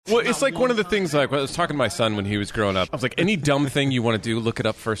Well, it's like one of the things, like, when I was talking to my son when he was growing up, I was like, any dumb thing you want to do, look it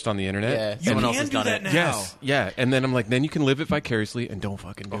up first on the internet. Yeah, You can do that now. Yes, yeah. And then I'm like, then you can live it vicariously and don't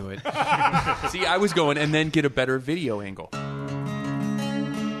fucking do it. See, I was going, and then get a better video angle.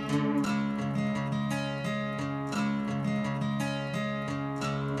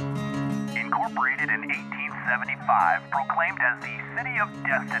 Incorporated in 1875, proclaimed as the City of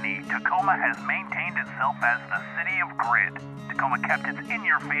Destiny, Tacoma has maintained itself as the City of Grit. Tacoma kept its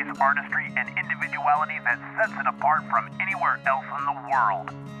in-your-face artistry and individuality that sets it apart from anywhere else in the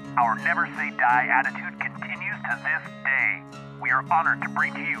world. Our never-say-die attitude continues to this day. We are honored to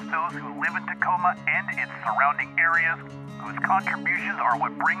bring to you those who live in Tacoma and its surrounding areas, whose contributions are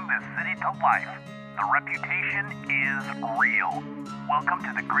what bring this city to life. The reputation is real. Welcome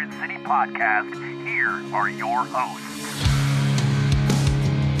to the Grid City Podcast. Here are your hosts.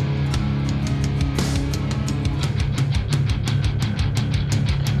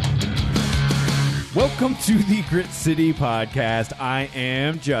 Welcome to the Grit City Podcast. I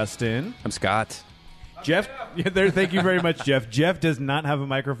am Justin. I'm Scott. Jeff, thank you very much, Jeff. Jeff does not have a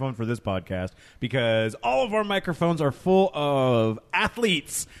microphone for this podcast because all of our microphones are full of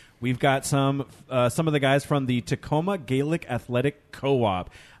athletes. We've got some of the guys from the Tacoma Gaelic Athletic Co-op.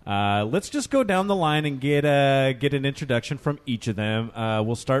 Let's just go down the line and get an introduction from each of them.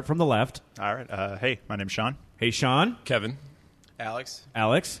 We'll start from the left. All right. Hey, my name's Sean. Hey, Sean. Kevin. Alex.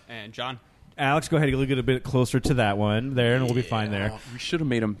 And John. Alex, go ahead and get a bit closer to that one there, and we'll be fine there. We should have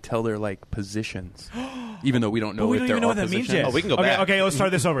made them tell their positions, even though we don't know we if don't there even know are what that positions. means yet. Oh, we can go back. Okay, let's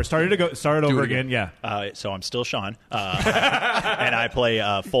start this over. Start it over again. Yeah. So I'm still Sean, and I play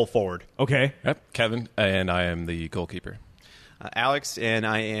full forward. Okay. Yep. Kevin, and I am the goalkeeper. Alex, and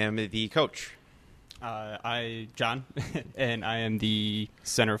I am the coach. John, and I am the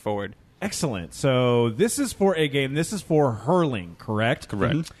center forward. Excellent. So this is for a game. This is for hurling, correct?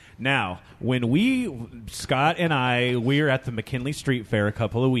 Correct. Mm-hmm. Now, when Scott and I, we were at the McKinley Street Fair a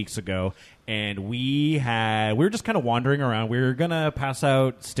couple of weeks ago, and we were just kind of wandering around. We were gonna pass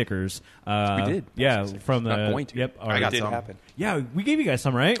out stickers. We did. Yeah, from the. Not going to. Yep. I got It did some. happen. Yeah, we gave you guys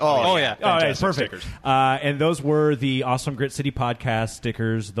some, right? Oh, yeah. Oh, yeah, Fantastic perfect. stickers. And those were the Awesome Grit City Podcast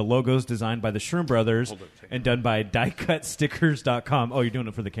stickers. The logos designed by the Shroom Brothers and done by diecutstickers.com. Oh, you're doing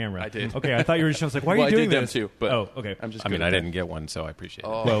it for the camera. I did. Okay, I thought you were just like, why are Well, you I doing did this? them too, but oh, okay. I'm just. I mean, good I at that. didn't get one, so I appreciate it.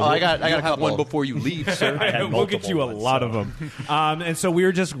 Oh, I got a You'll have couple. one before you leave, sir. We'll get you a lot of them. And so we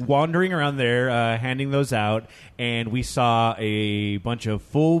were just wandering around there, handing those out, and we saw a bunch of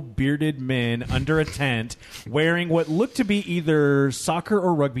full bearded men under a tent wearing what looked to be either soccer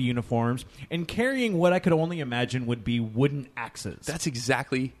or rugby uniforms and carrying what I could only imagine would be wooden axes. That's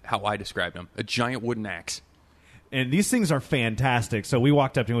exactly how I described them. A giant wooden axe. And these things are fantastic. So we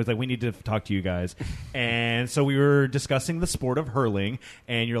walked up to him and was like, we need to talk to you guys. And so we were discussing the sport of hurling.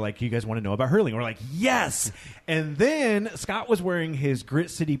 And you're like, you guys want to know about hurling? We're like, yes. And then Scott was wearing his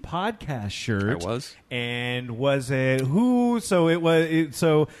Grit City Podcast shirt. I was. And was it who?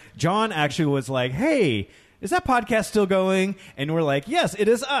 So John actually was like, hey, is that podcast still going? And we're like, yes, it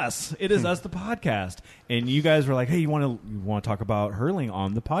is us. It is us, the podcast. And you guys were like, hey, you want to talk about hurling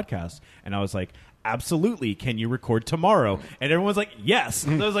on the podcast? And I was like, absolutely. Can you record tomorrow? And everyone's like, yes.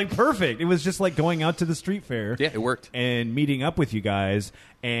 So I was like, perfect. It was just like going out to the street fair. Yeah, it worked. And meeting up with you guys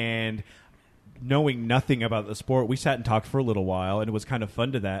and knowing nothing about the sport. We sat and talked for a little while, and it was kind of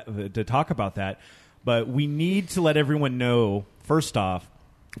fun to talk about that. But we need to let everyone know, first off,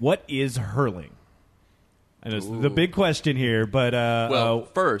 what is hurling? And it's the big question here, but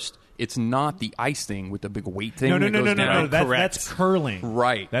first, it's not the ice thing with the big weight thing. No. That's curling.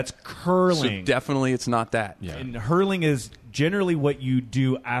 Right. That's curling. So definitely, it's not that. Yeah. And hurling is generally what you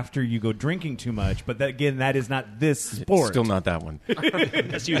do after you go drinking too much, but that is not this sport. Still not that one.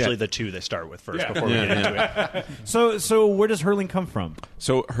 That's usually the two they start with first before we get into it. So where does hurling come from?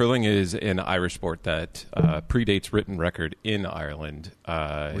 So hurling is an Irish sport that predates written record in Ireland.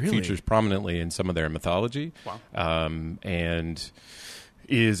 It features prominently in some of their mythology. Wow. And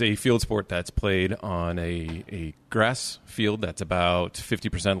is a field sport that's played on a grass field that's about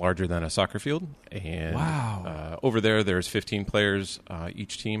 50% larger than a soccer field. And over there's 15 players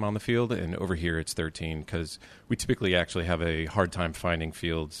each team on the field, and over here it's 13 because we typically actually have a hard time finding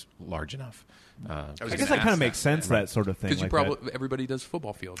fields large enough. I guess that kind of makes sense, that sort of thing. Because like everybody does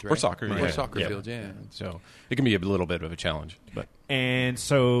football fields, right? Or soccer. Or soccer Yeah. fields, yeah. So it can be a little bit of a challenge. But and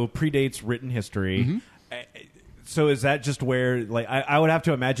so predates written history. So is that just where, like, I would have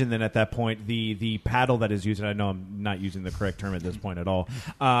to imagine then at that point the paddle that is used, and I know I'm not using the correct term at this point at all,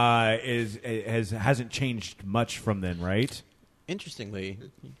 hasn't changed much from then, right? Interestingly,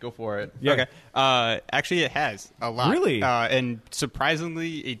 go for it. Yeah. Okay. Actually, it has a lot. Really? And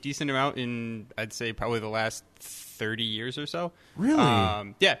surprisingly, a decent amount in, I'd say, probably the last 30 years or so. Really?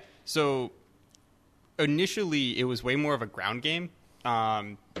 Yeah. So initially, it was way more of a ground game,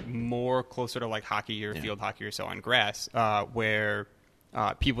 more closer to like hockey or field hockey or so on grass, where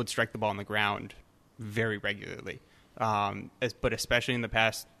people would strike the ball on the ground very regularly. But especially in the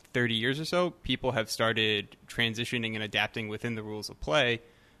past 30 years or so, people have started transitioning and adapting within the rules of play,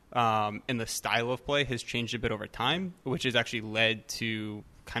 and the style of play has changed a bit over time, which has actually led to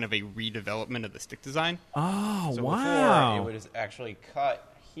kind of a redevelopment of the stick design. Oh, So wow. before, it was actually cut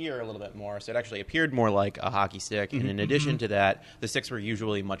here a little bit more, so it actually appeared more like a hockey stick. And in addition to that, the sticks were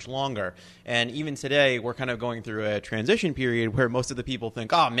usually much longer. And even today, we're kind of going through a transition period where most of the people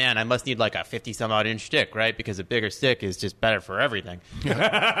think, oh man, I must need like a 50-some-odd inch stick, right? Because a bigger stick is just better for everything.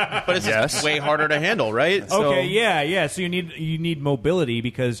 But it's just way harder to handle, right? Okay, yeah. So you need mobility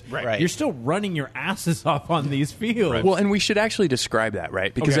because Right. you're still running your asses off on these fields. Well, and we should actually describe that,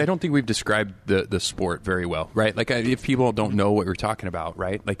 right? Because Okay. I don't think we've described the sport very well, right? Like, if people don't know what we're talking about,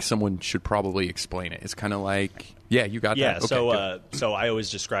 right? Like, someone should probably explain it. It's kind of like, yeah, you got Yeah, that. Okay, so so I always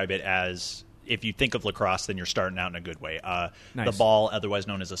describe it as, if you think of lacrosse, then you're starting out in a good way. Nice. The ball, otherwise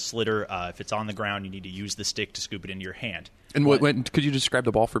known as a slitter, if it's on the ground, you need to use the stick to scoop it into your hand. And could you describe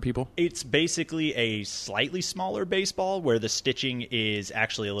the ball for people? It's basically a slightly smaller baseball where the stitching is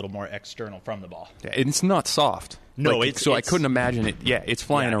actually a little more external from the ball. Yeah, it's not soft. No, Like, it's- so I it's- couldn't imagine it. Yeah, it's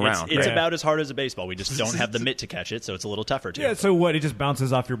flying Yeah, around. It's right? about as hard as a baseball. We just don't have the mitt to catch it, so it's a little tougher too. yeah, so what? It just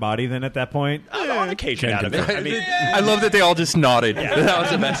bounces off your body then at that point? On occasion out of it. I mean, I love that they all just nodded. That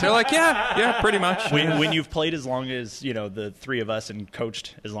was the best. They're like, yeah, pretty much. when you've played as long as the three of us and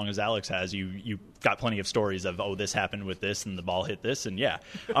coached as long as Alex has, you got plenty of stories of, oh, this happened with this and the ball hit this and yeah.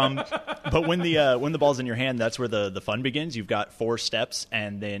 But when the ball's in your hand, that's where the fun begins. You've got 4 steps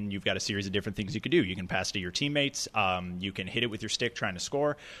and then you've got a series of different things you can do. You can pass to your teammates. You can hit it with your stick trying to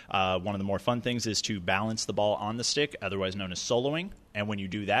score. One of the more fun things is to balance the ball on the stick, otherwise known as soloing. And when you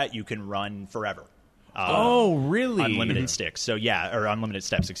do that, you can run forever. Oh, really? Unlimited sticks. So yeah, or unlimited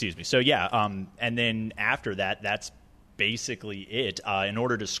steps, excuse me. So yeah, and then after that, that's basically it. In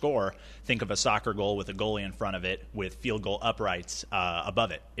order to score, think of a soccer goal with a goalie in front of it with field goal uprights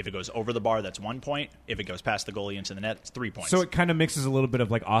above it. If it goes over the bar, that's 1 point. If it goes past the goalie into the net, it's 3 points. So it kind of mixes a little bit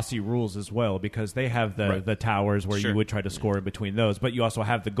of like Aussie rules as well because they have the towers where you would try to score in between those, but you also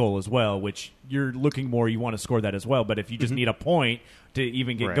have the goal as well, which you're looking more, you want to score that as well. But if you just need a point to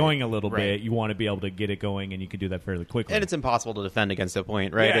even get going a little bit, you want to be able to get it going, and you can do that fairly quickly. And it's impossible to defend against a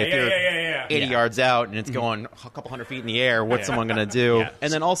point, right? Yeah, If you're yeah. 80 yards out and it's going a couple hundred feet in the air, what's someone going to do? Yeah.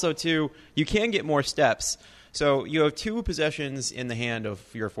 And then also, too, you can get more steps. So you have 2 possessions in the hand of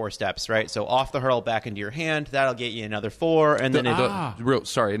your 4 steps, right? So off the hurl, back into your hand, that'll get you another 4, and then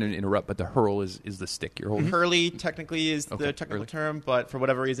Sorry, I didn't interrupt, but the hurl is the stick you're holding. hurley technically is the technical hurley. term, but for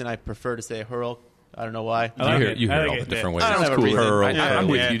whatever reason, I prefer to say hurl. I don't know why. I like You it. hear I all like the it. different ways. I don't have a Cool. reason. Hurl, I'm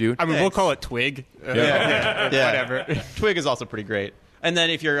with you, dude. I mean, we'll call it twig. Whatever. Twig is also pretty great. And then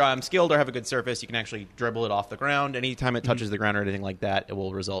if you're skilled or have a good surface, you can actually dribble it off the ground. Anytime it touches the ground or anything like that, it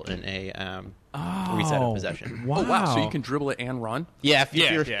will result in a reset of possession. Wow. Oh, wow. So you can dribble it and run? Yeah, if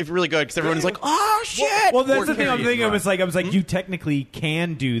you're really good, because everyone's like, oh, shit! Well, that's Or the thing I'm carry it thinking of. and It's like I was like, you technically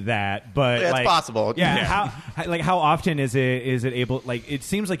can do that, but Yeah, it's like, possible. Yeah, Yeah. how often is it able? Like, it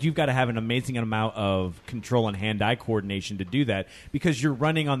seems like you've got to have an amazing amount of control and hand-eye coordination to do that because you're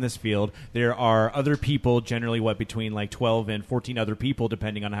running on this field. There are other people, generally between like 12 and 14 other people,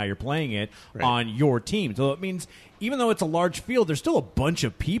 depending on how you're playing it, on your team. So it means even though it's a large field, there's still a bunch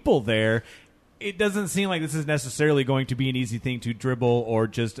of people there. It doesn't seem like this is necessarily going to be an easy thing to dribble or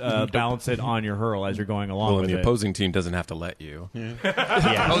just balance it on your hurl as you're going along Well, with and the it. opposing team doesn't have to let you.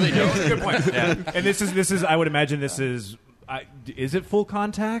 Oh, they don't. Good point. And this is. I would imagine this is. Is it full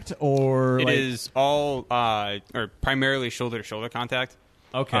contact or It like, is all or primarily shoulder-to-shoulder contact.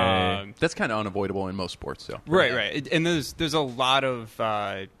 Okay. That's kind of unavoidable in most sports, though. Right. And there's a lot of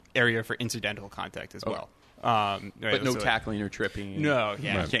area for incidental contact as well. But no tackling or tripping. No, You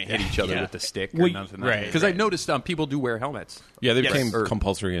yeah. can't hit each other Yeah. with the stick Well, or nothing. right, Because I've noticed people do wear helmets. Yeah, they Yes. became Or-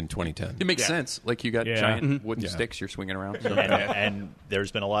 compulsory in 2010. It makes sense. Like, you got Yeah. giant wooden Yeah. sticks you're swinging around. So. and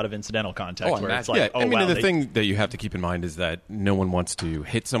there's been a lot of incidental contact Oh, where it's imagine. like, Yeah, I mean, wow, the they- thing that you have to keep in mind is that no one wants to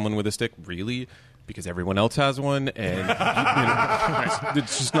hit someone with a stick, really, because everyone else has one, and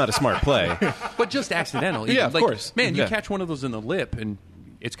it's just not a smart play. But just accidental. Yeah, of course. Man, you Yeah. catch one of those in the lip, and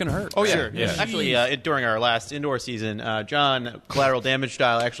it's going to hurt. Oh, yeah. Sure, yeah. Actually, during our last indoor season, John, collateral damage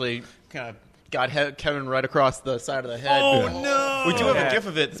style, actually kind of got Kevin right across the side of the head. Oh no! We do have a gif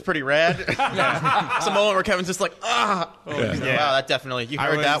of it. It's pretty rad. It's a moment where Kevin's just like, wow, that definitely, you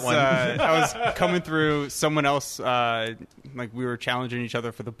heard that one. I was coming through someone else, like we were challenging each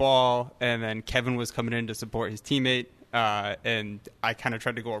other for the ball, and then Kevin was coming in to support his teammate. And I kind of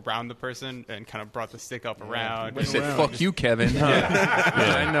tried to go around the person and kind of brought the stick up around. I said, "Fuck you, Kevin."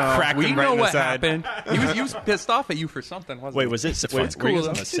 I know. Cracked We him right know in the what side. happened. He was pissed off at you for something. Wasn't Wait, he? was it? Were you guys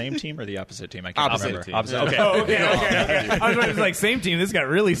on the same team or the opposite team? I can't Opposite remember. team. Opposite. Okay. Okay. I was like, same team. This got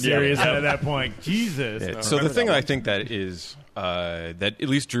really serious at that point. Jesus. So the thing I think that is that at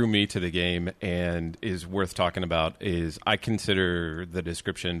least drew me to the game and is worth talking about is I consider the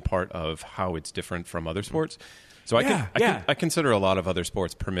description part of how it's different from other sports. So I consider a lot of other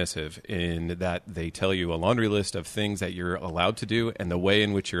sports permissive in that they tell you a laundry list of things that you're allowed to do and the way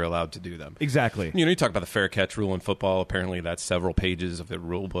in which you're allowed to do them. Exactly. You talk about the fair catch rule in football. Apparently, that's several pages of the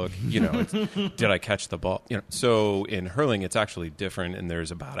rule book. It's, did I catch the ball? So in hurling, it's actually different, and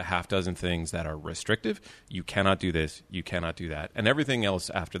there's about a half dozen things that are restrictive. You cannot do this. You cannot do that. And everything else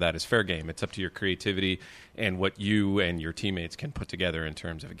after that is fair game. It's up to your creativity and what you and your teammates can put together in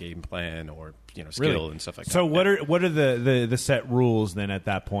terms of a game plan or skill and stuff like that. So what are the set rules then at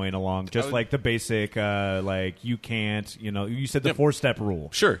that point along just like the basic like you can't you said the 4-step rule.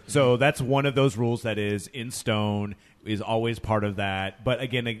 Sure. So that's one of those rules that is in stone, is always part of that. But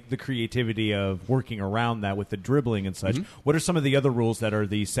again, the creativity of working around that with the dribbling and such. Mm-hmm. What are some of the other rules that are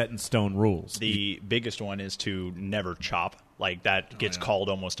the set in stone rules? The biggest one is to never chop. Like that gets called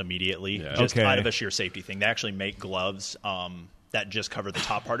almost immediately. Yeah. Just out of a sheer safety thing. They actually make gloves that just cover the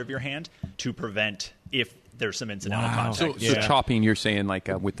top part of your hand to prevent if there's some incidental contact. So chopping, you're saying like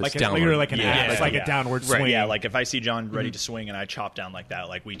with the downward, like an axe, like a downward swing. Right, yeah, like if I see John ready to swing and I chop down like that,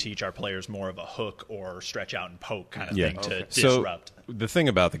 like we teach our players more of a hook or stretch out and poke kind of thing to disrupt. So the thing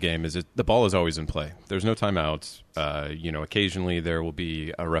about the game is the ball is always in play. There's no timeouts. Occasionally there will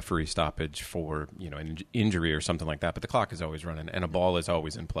be a referee stoppage for an injury or something like that, but the clock is always running and a ball is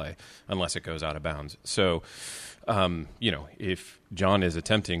always in play unless it goes out of bounds. So, if John is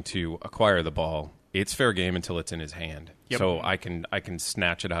attempting to acquire the ball, it's fair game until it's in his hand. Yep. So I can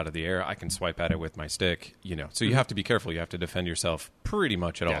snatch it out of the air. I can swipe at it with my stick. So you have to be careful. You have to defend yourself pretty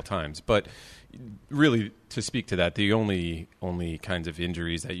much at all times. But really, to speak to that, the only kinds of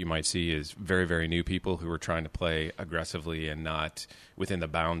injuries that you might see is very, very new people who are trying to play aggressively and not within the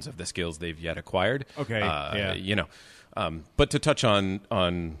bounds of the skills they've yet acquired. Okay. But to touch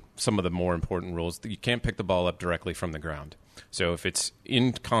on some of the more important rules, you can't pick the ball up directly from the ground. So if it's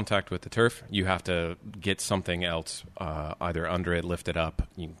in contact with the turf, you have to get something else either under it, lift it up,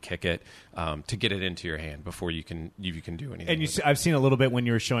 you can kick it to get it into your hand before you can do anything. And I've seen a little bit when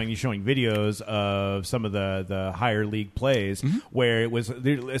you're showing videos of some of the higher league plays where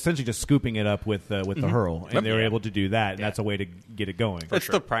they're essentially just scooping it up with the hurl, and they were able to do that, and that's a way to get it going. That's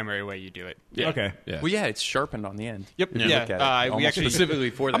the primary way you do it. Yeah. Okay. Yeah. Well, it's sharpened on the end. Yep. If you look at it. We actually specifically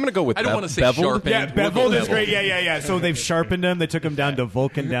for that. I'm going to go with I don't want to say beveled. sharpened. Yeah, beveled is great. Yeah. So they've sharpened them. They took them down to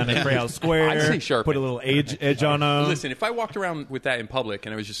Vulcan down at Crayhouse Square. I'd say sharpened. Put a little edge on them. Listen, if I walked around with that in public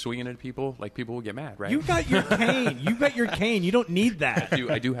and I was just swinging at people, like people would get mad, right? You got your cane. You don't need that.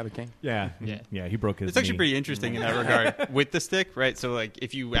 I do have a cane. Yeah. He broke his. It's actually knee. pretty interesting in that regard with the stick, right? So like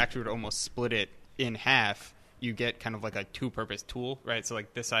if you actually would almost split it in half, you get kind of like a two-purpose tool, right? So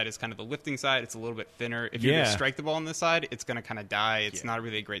like this side is kind of the lifting side. It's a little bit thinner. If you strike the ball on this side, it's going to kind of die. It's not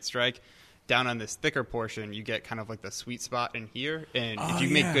really a great strike. Down on this thicker portion, you get kind of like the sweet spot in here. And if you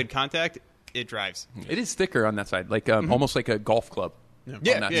make good contact, it drives. It is thicker on that side, like almost like a golf club.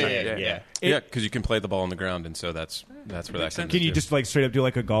 Yeah, because you can play the ball on the ground, and so that's where that comes. Can you just like straight up do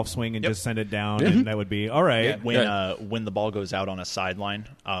like a golf swing and just send it down, and that would be all right. When the ball goes out on a sideline,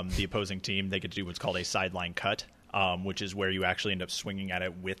 the opposing team, they get to do what's called a sideline cut. Which is where you actually end up swinging at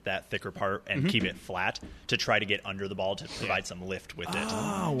it with that thicker part and keep it flat to try to get under the ball to provide some lift with it.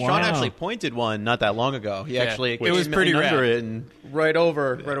 Oh, wow. Sean actually pointed one not that long ago. He actually it was pretty rad. under it and right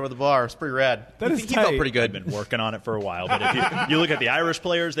over the bar. It's pretty rad. He felt pretty good. I've been working on it for a while, but if you look at the Irish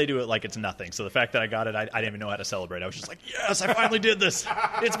players, they do it like it's nothing. So the fact that I got it, I didn't even know how to celebrate. I was just like, yes, I finally did this.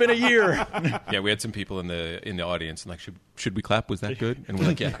 It's been a year. Yeah, we had some people in the audience and like, should we clap? Was that good? And we're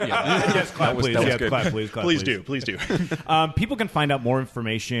like, yeah. Yes, clap, please. That was good. Clap, please. Please do. People can find out more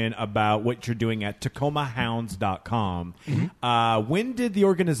information about what you're doing at TacomaHounds.com. When did the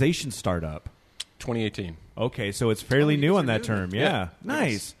organization start up? 2018. Okay, so it's fairly new on that term. Yeah.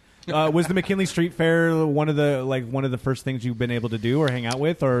 Nice. Was the McKinley Street Fair one of the first things you've been able to do or hang out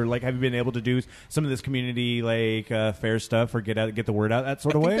with, or like have you been able to do some of this community fair stuff or get the word out that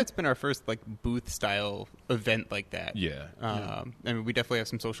sort of I think way? that's been our first like booth style event like that. Yeah. I mean, we definitely have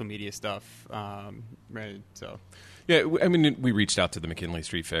some social media stuff. Right. So. Yeah, I mean, we reached out to the McKinley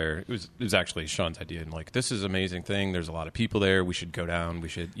Street Fair. It was actually Sean's idea, and like, this is an amazing thing. There's a lot of people there. We should go down. We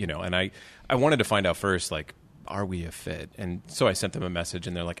should, and I wanted to find out first, like, are we a fit? And so I sent them a message,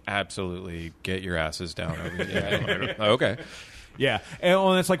 and they're like, absolutely, get your asses down. Okay. Yeah,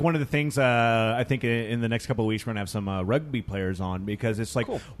 and it's like one of the things I think in the next couple of weeks we're gonna have some rugby players on because it's like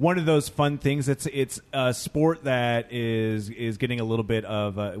one of those fun things. It's a sport that is getting a little bit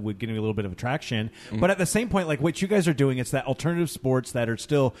of attraction, but at the same point, like what you guys are doing, it's that alternative sports that are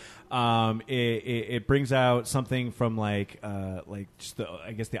still it brings out something from like just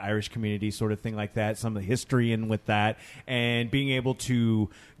I guess the Irish community sort of thing like that, some of the history in with that, and being able to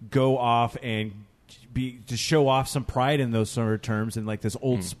go off and to show off some pride in those sort of terms and like this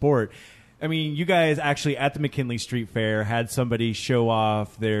old sport. I mean, you guys actually at the McKinley Street Fair had somebody show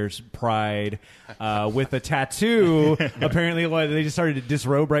off their pride with a tattoo. Apparently, they just started to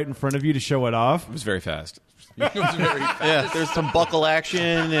disrobe right in front of you to show it off. It was very fast. Yeah, there's some buckle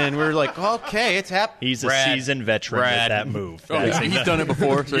action, and we're like, okay, it's happening. He's a seasoned veteran at that move. He's done it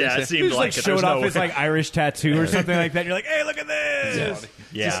before. So yeah, it seemed He like just showed off his like Irish tattoo or something like that. And you're like, hey, look at this.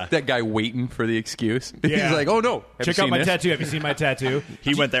 Yeah, Just that guy waiting for the excuse. Yeah. He's like, oh no, Check out my tattoo. Have you seen my tattoo?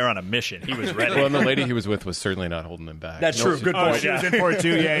 he went there on a mission. He was ready. Well, and the lady he was with was certainly not holding him back. That's true. Good point. She was in for it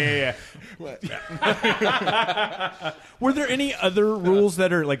too. Yeah. Were there any other rules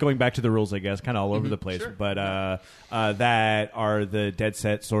that are like going back to the rules? I guess kind of all over the place, but that are the dead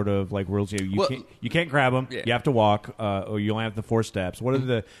set sort of like rules. You can't grab them. Yeah. You have to walk, or you only have the 4 steps. What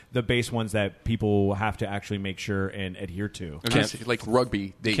are the base ones that people have to actually make sure and adhere to? Like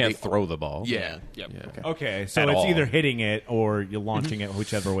rugby, They can't throw the ball. Yeah. Yep. Okay. Okay, so At it's all. either hitting it or you're launching it,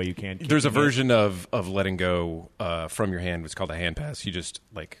 whichever way you can. There's a kicking it. version of letting go from your hand. It's called a hand pass. You just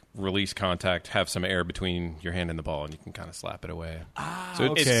like release contact, have some air between your hand and the ball, and you can kind of slap it away.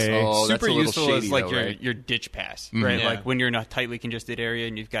 So okay. it's Oh, that's super a little useful shady, as like though, your right? your ditch pass, right? Yeah. Like when you're in a tightly congested area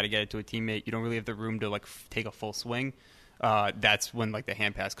and you've got to get it to a teammate, you don't really have the room to like take a full swing. That's when like the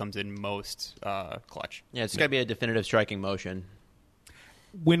hand pass comes in most clutch. Yeah, it's got to be a definitive striking motion.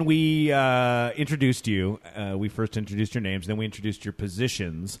 When we introduced you, we first introduced your names, then we introduced your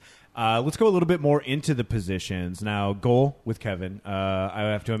positions. Let's go a little bit more into the positions. Now, goal with Kevin. I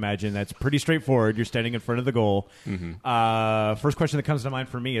have to imagine that's pretty straightforward. You're standing in front of the goal. First question that comes to mind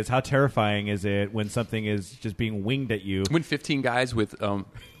for me is how terrifying is it when something is just being winged at you? When 15 guys with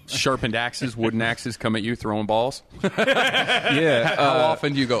sharpened axes, wooden axes, come at you throwing balls, yeah. how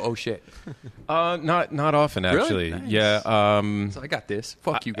often do you go, oh shit? Not often actually. Nice. Yeah. So I got this.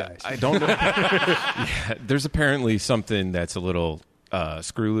 Fuck you guys. I don't know. Yeah, there's apparently something that's a little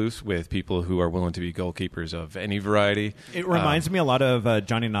screw loose with people who are willing to be goalkeepers of any variety. It reminds me a lot of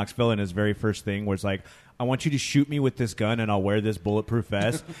Johnny Knoxville in his very first thing, where it's like, I want you to shoot me with this gun and I'll wear this bulletproof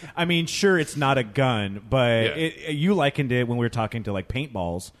vest. I mean, sure, it's not a gun, but you likened it when we were talking to like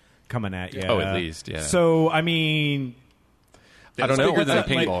paintballs coming at you. Oh, at least, yeah. So, I mean, I don't know. bigger than a like,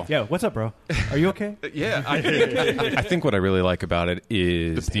 paintball. yeah, what's up, bro? Are you okay? Yeah, I think what I really like about it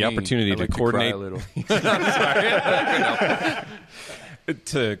is the opportunity I like to coordinate cry a little.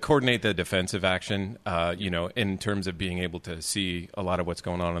 to coordinate the defensive action, in terms of being able to see a lot of what's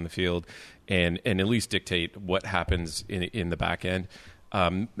going on the field and at least dictate what happens in the back end.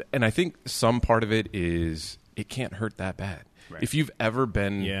 And I think some part of it is it can't hurt that bad. Right. If you've ever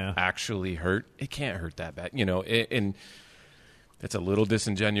been actually hurt, it can't hurt that bad. And it's a little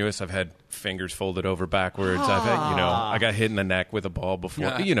disingenuous. I've had fingers folded over backwards. I've had, I got hit in the neck with a ball before.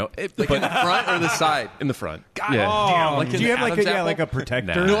 Yeah. But in the front or the side? In the front. God yeah. damn! Like Do you have like a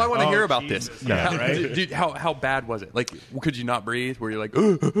protector? Nah. No, I want to hear Oh, about Jesus. this. Yeah, How, right? dude, how bad was it? Like, could you not breathe? Were you like,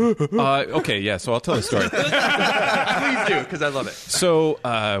 Okay, yeah. So I'll tell a story. please do, because I love it. So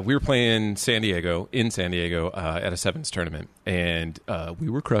we were playing in San Diego at a sevens tournament, and we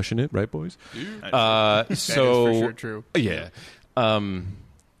were crushing it, right, boys? That is for sure true. Yeah.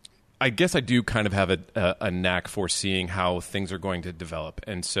 I guess I do kind of have a knack for seeing how things are going to develop.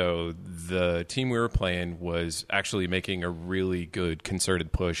 And so the team we were playing was actually making a really good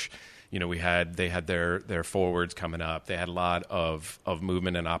concerted push. They had their forwards coming up. They had a lot of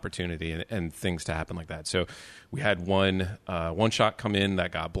movement and opportunity and things to happen like that. So we had one shot come in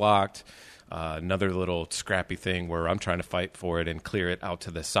that got blocked. Another little scrappy thing where I'm trying to fight for it and clear it out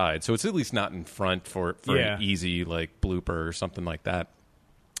to the side. So it's at least not in front for an easy like blooper or something like that.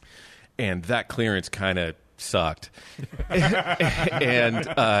 And that clearance kind of sucked. And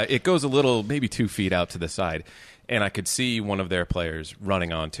it goes a little, maybe 2 feet out to the side. And I could see one of their players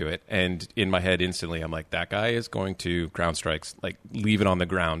running onto it. And in my head, instantly, I'm like, that guy is going to ground strikes, like leave it on the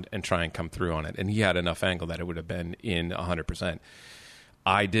ground and try and come through on it. And he had enough angle that it would have been in 100%.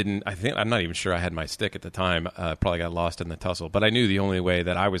 I'm not even sure I had my stick at the time. Probably got lost in the tussle. But I knew the only way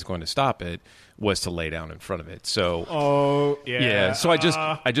that I was going to stop it was to lay down in front of it. So, So I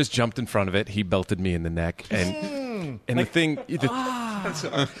just jumped in front of it. He belted me in the neck. And the thing...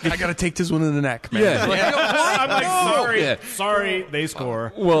 I got to take this one in the neck, man. Yeah. I'm like, sorry. Yeah. Sorry, they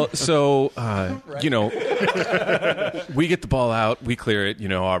score. Well, so, we get the ball out. We clear it.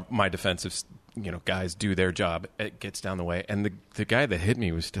 My defensive... guys do their job. It gets down the way, and the guy that hit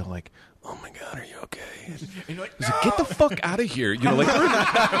me was still like, "Oh my God, are you okay?" And you're like, "Get the fuck out of here!" It's like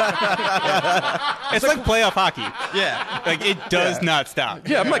playoff hockey. Yeah. Like it does not stop.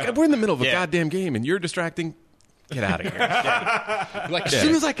 Yeah, I'm like, we're in the middle of a goddamn game, and you're distracting. Get out of here. As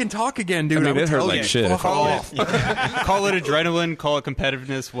soon as I can talk again, dude, I mean, it hurt like shit. Call it adrenaline, call it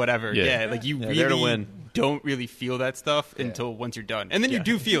competitiveness, whatever. Yeah. Like you there to really win. don't really feel that stuff until once you're done, and then you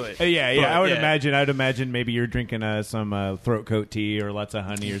do feel it. I would imagine maybe you're drinking some throat coat tea or lots of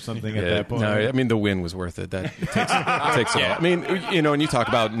honey or something at that point. No, I mean the win was worth it. That takes a lot. I mean, when you talk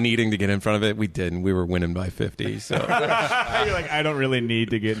about needing to get in front of it, we didn't. We were winning by 50. So you're like, I don't really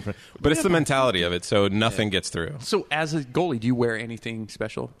need to get in front. But it's the mentality of it, so nothing gets through. So as a goalie, do you wear anything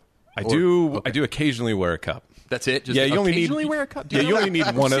special? I do occasionally wear a cup. That's it? Just you only occasionally need, wear a cup? You only need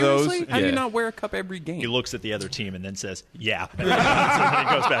one of those. Seriously? How do you not wear a cup every game? He looks at the other team and then says, "Yeah." And then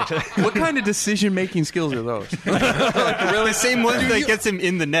he goes back to what kind of decision-making skills are those? The same one that gets him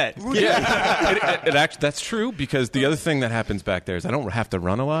in the net. Yeah, it actually, that's true, because the other thing that happens back there is I don't have to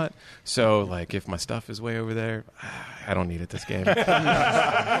run a lot. So, like, if my stuff is way over there, I don't need it this game.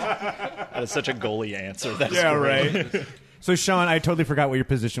 That is such a goalie answer. That's great. Right. So, Sean, I totally forgot what your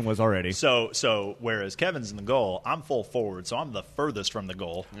position was already. So whereas Kevin's in the goal, I'm full forward, so I'm the furthest from the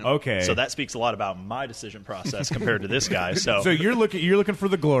goal. Okay. So that speaks a lot about my decision process compared to this guy. So you're looking for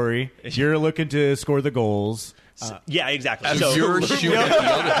the glory. You're looking to score the goals. Yeah, exactly. So you're shooting at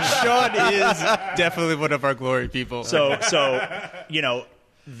the other. Sean is definitely one of our glory people. So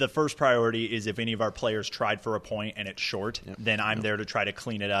the first priority is if any of our players tried for a point and it's short, then I'm there to try to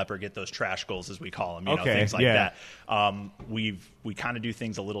clean it up or get those trash goals, as we call them, things like that. We kind of do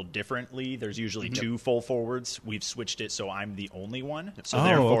things a little differently. There's usually 2 full forwards. We've switched it so I'm the only one. So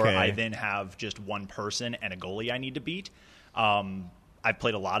therefore, I then have just one person and a goalie I need to beat. I've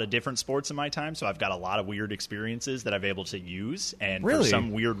played a lot of different sports in my time, so I've got a lot of weird experiences that I've able to use. And for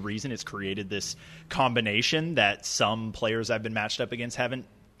some weird reason, it's created this combination that some players I've been matched up against haven't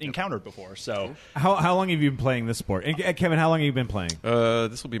encountered before. So how long have you been playing this sport? And, Kevin, how long have you been playing?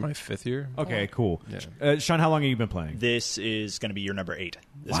 This will be my 5th year. Okay, cool. Yeah. Sean, how long have you been playing? This is going to be year number 8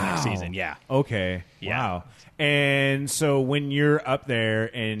 this next season. Yeah. Okay. Yeah. Wow. And so when you're up there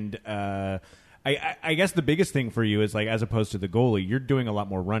and I guess the biggest thing for you is, like, as opposed to the goalie, you're doing a lot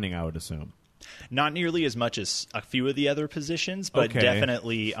more running, I would assume. Not nearly as much as a few of the other positions, but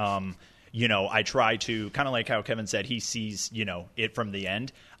definitely, I try to, kind of like how Kevin said, he sees, it from the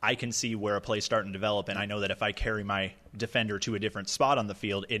end. I can see where a play's starting to develop, and I know that if I carry my defender to a different spot on the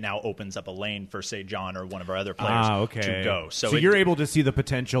field, it now opens up a lane for, say, John or one of our other players to go. So you're able to see the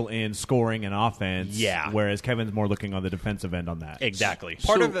potential in scoring and offense, yeah. Whereas Kevin's more looking on the defensive end on that. Exactly.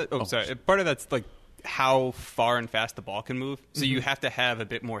 Part of that's like how far and fast the ball can move. So you have to have a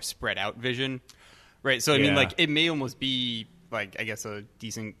bit more spread out vision, right? So I mean, like, it may almost be, like, I guess a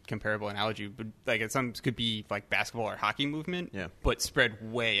decent comparable analogy, but like it sometimes could be like basketball or hockey movement, but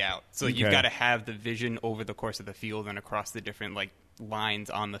spread way out. So you've got to have the vision over the course of the field and across the different, like, lines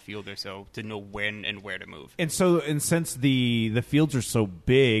on the field or so to know when and where to move. And since the fields are so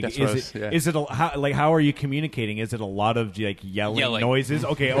big, how are you communicating? Is it a lot of, like, yelling noises?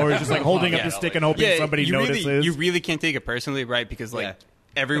 Okay, or just like holding up the stick and hoping somebody notices? You really can't take it personally, right? Because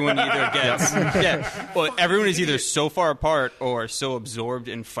everyone either gets everyone is either so far apart or so absorbed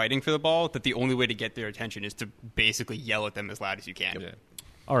in fighting for the ball that the only way to get their attention is to basically yell at them as loud as you can. Yeah.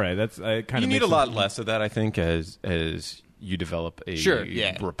 All right, that's kind of. You need a lot less of that, I think, as you develop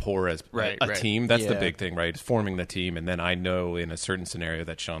a rapport as a team. That's the big thing, right? It's forming the team, and then I know in a certain scenario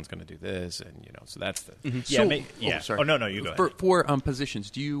that Sean's going to do this, and so that's the. Sorry. Oh no, you go ahead. For positions,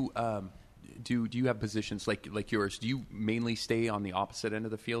 do do you have positions like yours? Do you mainly stay on the opposite end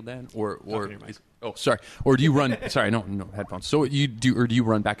of the field then, or do you run? Sorry, no headphones. So do you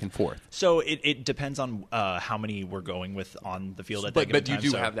run back and forth? So it depends on how many we're going with on the field at that given time. But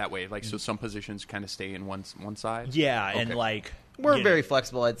you do have that way, like so some positions kind of stay in one side. Yeah, okay. and like. We're very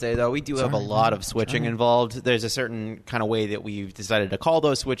flexible, I'd say, though. We do have a lot of switching involved. There's a certain kind of way that we've decided to call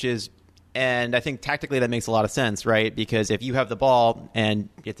those switches. And I think tactically that makes a lot of sense, right? Because if you have the ball, and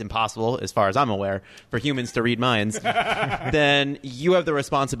it's impossible, as far as I'm aware, for humans to read minds, then you have the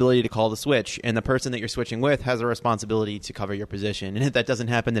responsibility to call the switch. And the person that you're switching with has a responsibility to cover your position. And if that doesn't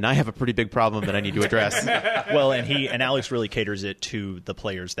happen, then I have a pretty big problem that I need to address. Well, and Alex really caters it to the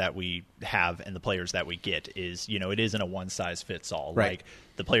players that we have and the players that we get. Is it isn't a one-size-fits-all. Right. Like,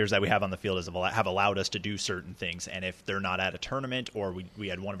 the players that we have on the field have allowed us to do certain things, and if they're not at a tournament, or we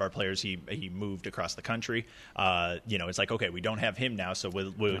had one of our players he moved across the country, it's like, okay, we don't have him now, so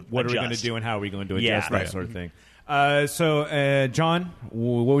we'll what adjust. are we going to do and how are we going to adjust that sort of thing? So John,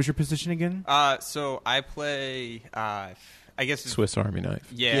 what was your position again? So I play. I guess Swiss Army knife.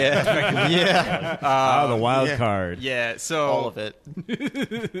 Yeah. Yeah. The wild card. Yeah. So all of it.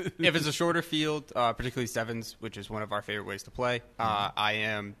 If it's a shorter field, particularly sevens, which is one of our favorite ways to play, I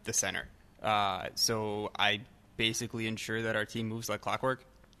am the center. So I basically ensure that our team moves like clockwork.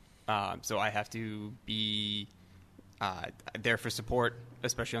 So I have to be there for support,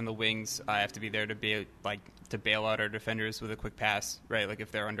 especially on the wings. I have to be there to bail out our defenders with a quick pass, right? Like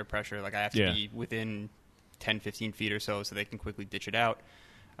if they're under pressure, like I have to be within 10, 15 feet or so they can quickly ditch it out.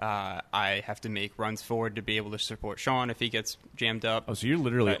 I have to make runs forward to be able to support Sean if he gets jammed up. Oh, so you're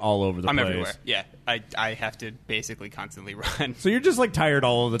literally all over the place. I'm everywhere. Yeah, I have to basically constantly run. So you're just like tired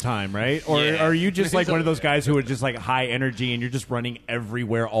all of the time, right? Or are you just like one of those guys who are just like high energy and you're just running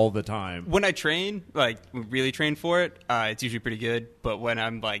everywhere all the time? When I train, like really train for it, it's usually pretty good. But when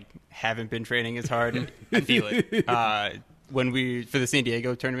I'm like haven't been training as hard, I feel it. For the San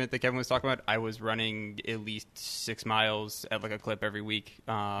Diego tournament that Kevin was talking about, I was running at least 6 miles at like a clip every week.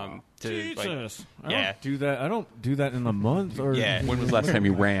 Jesus. I don't do that in a month. Or Yeah. When was the last time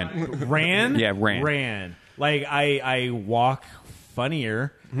you ran? Ran? Yeah, ran. Ran. Like I walk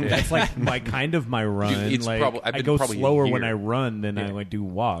funnier. That's like my kind of my run. It's like I go slower when I run than I like do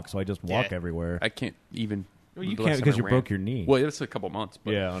walk. So I just walk everywhere. I can't even. Well, you can't because you broke your knee. Well, it's a couple months.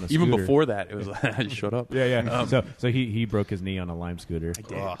 But on a even scooter. before that, it was like, shut up. Yeah. So he broke his knee on a Lime scooter. I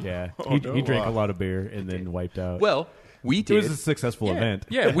did. Yeah. He drank a lot of beer and then wiped out. Well, we did. It was a successful event.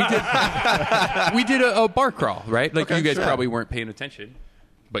 Yeah, we did. We did a bar crawl, right? Like you guys probably weren't paying attention,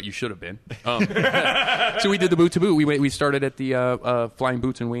 but you should have been. So we did the boot to boot. We started at the Flying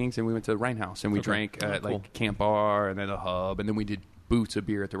Boots and Wings, and we went to the Rhine House, and we drank at like Camp Bar and then the Hub, and then we did boots of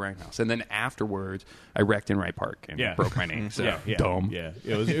beer at the Rhine House, and then afterwards I wrecked in Wright Park and broke my knee. So dumb. Yeah,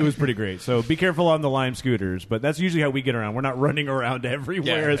 it was pretty great. So be careful on the Lime scooters, but that's usually how we get around. We're not running around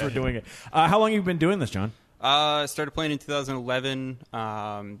everywhere as we're doing it. How long have you been doing this, John? Started playing in 2011.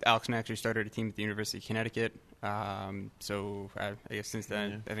 Alex and I actually started a team at the University of Connecticut. So I guess since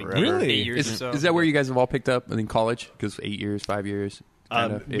then, I think Really? 8 years or so. Is that where you guys have all picked up in college? Because 8 years, 5 years.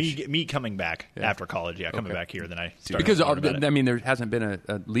 Me coming back after college, coming back here, then I started. Because there hasn't been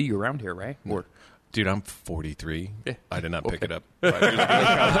a league around here, right? Or Dude, I'm 43. Yeah. I did not pick it up.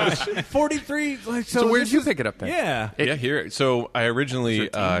 43. Like, so where did you pick it up then? Yeah. Here. So I originally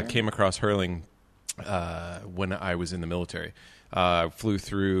came across hurling when I was in the military. Flew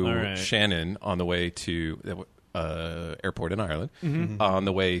through Shannon on the way to the airport in Ireland, on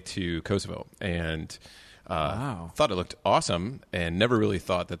the way to Kosovo, and thought it looked awesome, and never really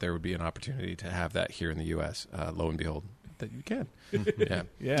thought that there would be an opportunity to have that here in the U.S. Lo and behold, that you can.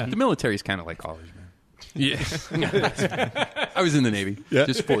 Yeah. The military is kind of like college, man. Yeah. I was in the Navy.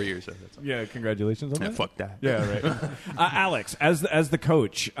 Just 4 years. Yeah, congratulations on that. Fuck that. Yeah, right. Alex, as the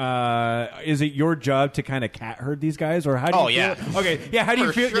coach, is it your job to kind of cat herd these guys, or how do you feel? Okay, yeah. How do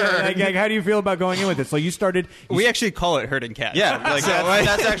you feel? Sure. Yeah, how do you feel about going in with it? So you started. We actually call it herding cats. Yeah, like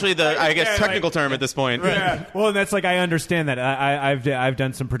that's actually the technical term at this point. Yeah. Well, and that's like I understand that. I've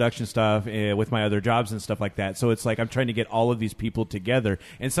done some production stuff with my other jobs and stuff like that. So it's like I'm trying to get all of these people together,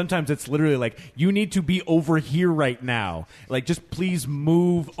 and sometimes it's literally like you need to be over here right now. Like just please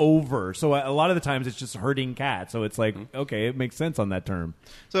move over. So a lot of the times it's just herding cats. So it's like okay, it makes sense on that term.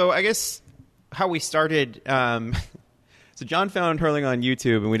 So I guess how we started. So John found hurling on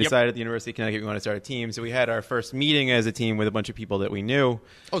YouTube, and we decided at the University of Connecticut we want to start a team. So we had our first meeting as a team with a bunch of people that we knew.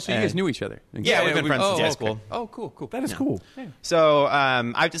 Oh, so you guys knew each other? Yeah, we've been friends since high school. Oh, cool. That is cool. Yeah. So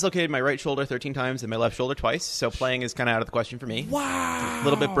I've dislocated my right shoulder 13 times and my left shoulder twice. So playing is kind of out of the question for me. Wow. A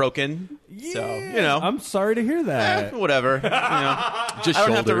little bit broken. So, you know. I'm sorry to hear that. Whatever. You know. Just I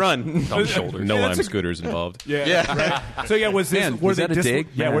don't have to shoulders. run. Dumb shoulders. No lime scooters involved. Yeah. Right. So, yeah, was this... Man, were was they that a dig?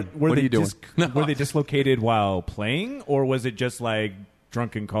 Yeah, Man, were what they are you doing? Were they dislocated while playing, or was it just like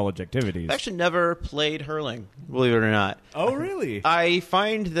drunken college activities? I've actually never played hurling, believe it or not. Oh, really? I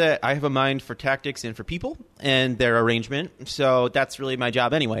find that I have a mind for tactics and for people and their arrangement. So that's really my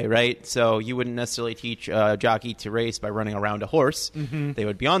job anyway, right? So you wouldn't necessarily teach a jockey to race by running around a horse. Mm-hmm. They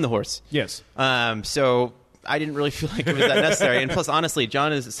would be on the horse. Yes. So I didn't really feel like it was that necessary. And plus, honestly,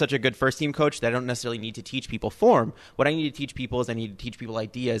 John is such a good first-team coach that I don't necessarily need to teach people form. What I need to teach people is I need to teach people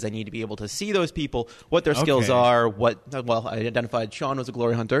ideas. I need to be able to see those people, what their skills are, well, I identified Sean was a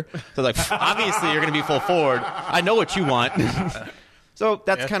glory hunter. So like, obviously, you're going to be full forward. I know what you want. So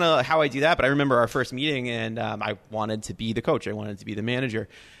that's kind of how I do that. But I remember our first meeting, and I wanted to be the coach. I wanted to be the manager.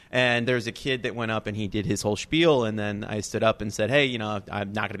 And there's a kid that went up and he did his whole spiel. And then I stood up and said, hey, you know,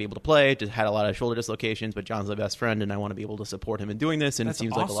 I'm not going to be able to play. Just had a lot of shoulder dislocations, but John's my best friend, and I want to be able to support him in doing this. And That's it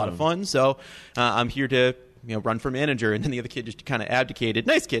seems awesome. like a lot of fun. So I'm here to, you know, run for manager. And then the other kid just kind of abdicated.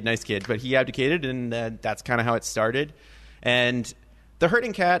 Nice kid. But he abdicated, and that's kind of how it started. And the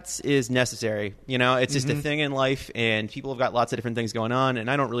herding cats is necessary. You know, it's just a thing in life, and people have got lots of different things going on, and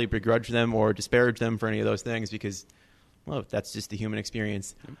I don't really begrudge them or disparage them for any of those things because, well, that's just the human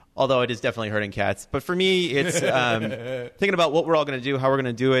experience. Although it is definitely herding cats. But for me, it's thinking about what we're all going to do, how we're going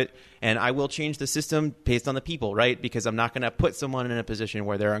to do it, and I will change the system based on the people, right? Because I'm not going to put someone in a position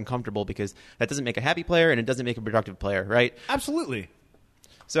where they're uncomfortable, because that doesn't make a happy player and it doesn't make a productive player, right? Absolutely.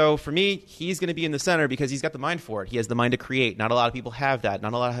 So for me, he's going to be in the center because he's got the mind for it. He has the mind to create. Not a lot of people have that.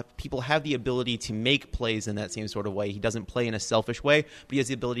 Not a lot of people have the ability to make plays in that same sort of way. He doesn't play in a selfish way, but he has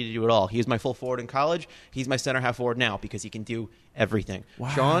the ability to do it all. He was my full forward in college. He's my center half forward now because he can do everything. Wow.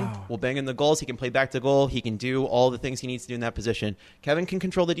 Sean will bang in the goals. He can play back to goal. He can do all the things he needs to do in that position. Kevin can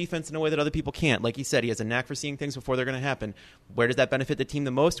control the defense in a way that other people can't. Like he said, he has a knack for seeing things before they're going to happen. Where does that benefit the team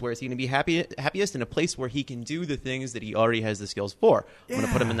the most? Where is he going to be happiest? In a place where he can do the things that he already has the skills for. I'm going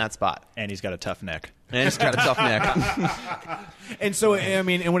to put him in that spot. And he's got a tough neck. And he's got a tough neck. And so, I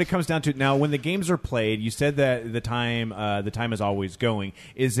mean, and when it comes down to it now, when the games are played, you said that the time is always going.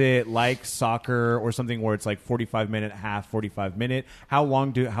 Is it like soccer or something where it's like 45-minute, half 45-minute? How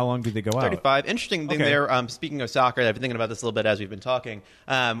long do they go out? 35. Interesting thing there. Speaking of soccer, I've been thinking about this a little bit as we've been talking.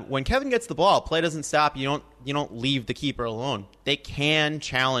 When Kevin gets the ball, play doesn't stop. You don't leave the keeper alone. They can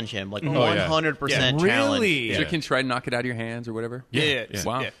challenge him, like 100% challenge. Really? So you can try to knock it out of your hands or whatever? Yeah.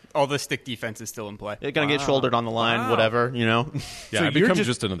 Wow. Yeah. All the stick defense is still in play. They're going to get shouldered on the line, whatever, you know. Yeah, So I you're become just-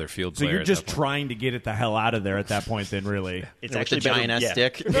 just another field So player. you're at just that point. trying to get it the hell out of there at that point, then, really. It's With actually the giant-ass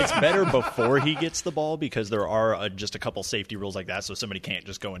stick. It's better before he gets the ball because there are just a couple safety rules like that, so somebody can't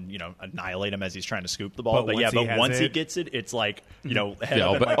just go and annihilate him as he's trying to scoop the ball. But once he gets he gets it, it's like head Yeah,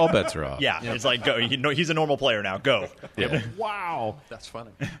 up and like, all bets are off. yeah, it's like go. He's a normal player now. Go. Yeah. Wow. That's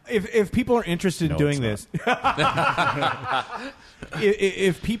funny. If people are interested in doing this,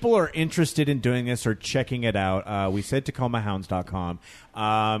 if people are interested in doing this or checking it out, we said TacomaHounds.com.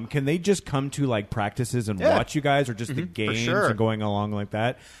 Can they just come to like practices and watch you guys, or just the games sure. and going along like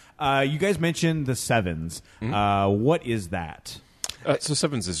that? You guys mentioned the sevens. What is that? So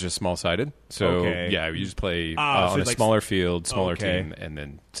sevens is just small-sided. So, Okay. yeah, you just play so on a like- smaller field, smaller Okay. team, and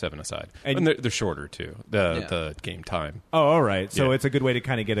then 7-a-side. And- And they're shorter, too, the game time. Oh, all right. So Yeah. it's a good way to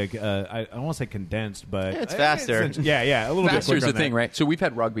kind of get I don't want to say condensed, but It's faster. a little bit Faster is quicker the on thing, that. right? So we've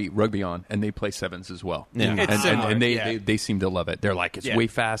had rugby on, and they play sevens as well. Yeah. It's similar, and yeah. they seem to love it. They're like, it's way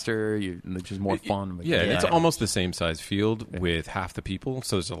faster, it's just more fun. But Yeah, it's almost the same size field with half the people,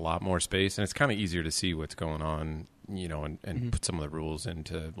 so there's a lot more space, and it's kind of easier to see what's going on, and put some of the rules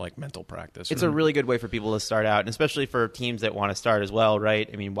into, like, mental practice. It's a really good way for people to start out, and especially for teams that want to start as well, right?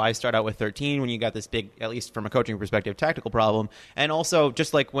 I mean, why start out with 13 when you got this big, at least from a coaching perspective, tactical problem? And also,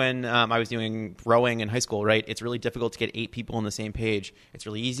 just like when I was doing rowing in high school, right? It's really difficult to get 8 people on the same page. It's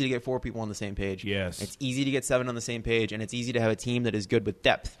really easy to get 4 people on the same page. Yes. It's easy to get 7 on the same page, and it's easy to have a team that is good with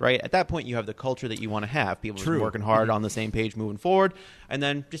depth, right? At that point, you have the culture that you want to have. People just working hard on the same page moving forward, and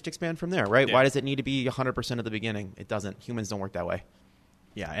then just expand from there, right? Why does it need to be 100% at the beginning? It doesn't. Humans don't work that way.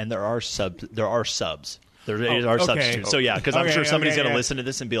 Yeah, and there are subs. There are okay. substitutes. So yeah, because I'm sure somebody's going to yeah. listen to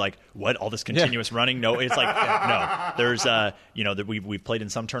this and be like, "What? All this continuous running?" No, it's like no. There's we've played in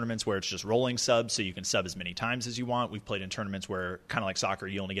some tournaments where it's just rolling subs, so you can sub as many times as you want. We've played in tournaments where, kind of like soccer,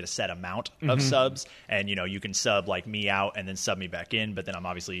 you only get a set amount of subs, and you can sub like me out and then sub me back in, but then I'm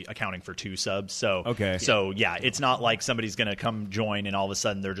obviously accounting for 2 subs. So so yeah, it's not like somebody's going to come join and all of a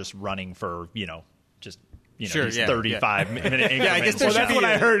sudden they're just running for just these 35-minute increments. Yeah, I guess Well, that's what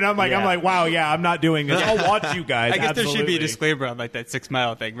I heard. And I'm like, wow, yeah, I'm not doing this. I'll watch you guys. I guess there should be absolutely. a disclaimer on like that 6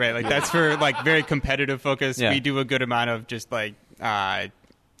 mile thing, right? Like that's for like very competitive focus. Yeah. We do a good amount of just like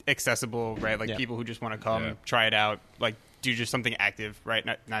accessible, right? Like people who just want to come try it out, like do just something active, right?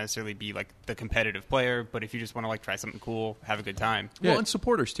 Not necessarily be like the competitive player, but if you just want to like try something cool, have a good time. Well, and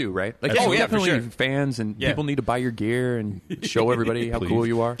supporters too, right? Like, Oh, yeah, for definitely sure. fans and Yeah. people need to buy your gear and show everybody how cool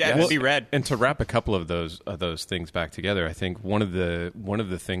you are. Yeah, be red. And to wrap a couple of those things back together, I think one of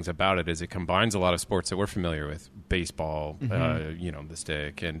the things about it is it combines a lot of sports that we're familiar with: baseball, the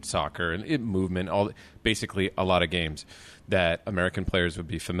stick, and soccer, and movement. Basically a lot of games that American players would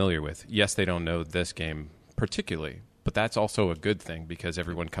be familiar with. Yes, they don't know this game particularly, but that's also a good thing because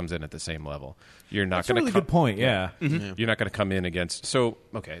everyone comes in at the same level. You're not That's a going really to good point. Yeah. You're not going to come in against. So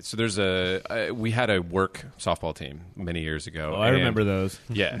there's we had a work softball team many years ago. Oh, I remember those.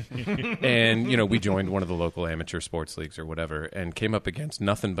 Yeah, and we joined one of the local amateur sports leagues or whatever, and came up against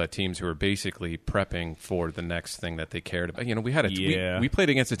nothing but teams who were basically prepping for the next thing that they cared about. We had we played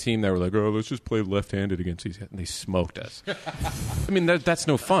against a team that were like, oh, let's just play left-handed against these guys, and they smoked us. I mean, that's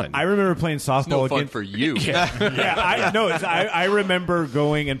no fun. I remember playing softball No fun against for you. I remember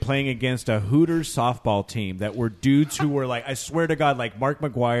going and playing against a Hooters softball team that were dudes who were like, I swear to God, like Mark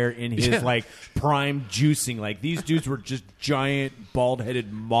McGuire in his like prime juicing. Like these dudes were just giant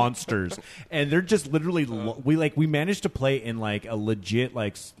bald-headed monsters, and they're just literally we managed to play in like a legit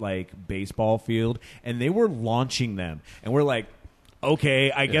like baseball field, and they were launching them, and we're like,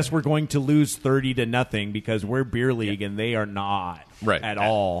 okay, I guess we're going to lose 30-0 because we're beer league and they are not at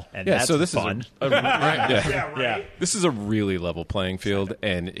all. And that's so this fun. is right. This is a really level playing field,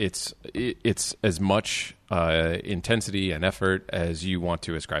 and it's as much intensity and effort as you want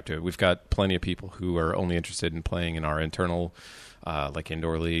to ascribe to it. We've got plenty of people who are only interested in playing in our internal like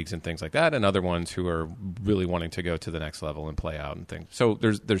indoor leagues and things like that, and other ones who are really wanting to go to the next level and play out and things. So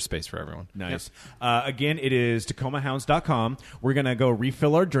there's space for everyone. Nice. Again, it is TacomaHounds.com. We're going to go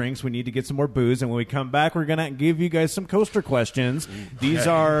refill our drinks. We need to get some more booze, and when we come back, we're going to give you guys some coaster questions. These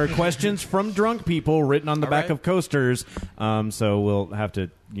are questions from drunk people written on the back of coasters. So we'll have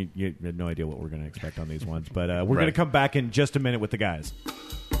to... You have no idea what we're going to expect on these ones, but we're going to come back in just a minute with the guys.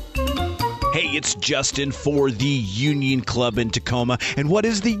 Hey, it's Justin for the Union Club in Tacoma. And what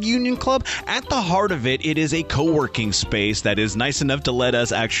is the Union Club? At the heart of it, it is a co-working space that is nice enough to let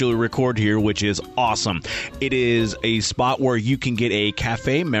us actually record here, which is awesome. It is a spot where you can get a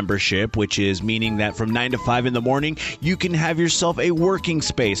cafe membership, which is meaning that from 9 to 5 in the morning, you can have yourself a working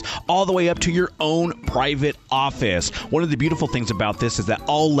space all the way up to your own private office. One of the beautiful things about this is that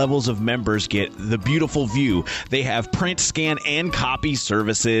all levels of members get the beautiful view. They have print, scan, and copy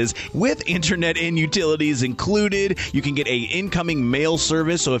services with internet and utilities included. You can get a incoming mail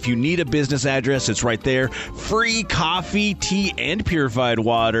service, so if you need a business address, it's right there. Free coffee, tea, and purified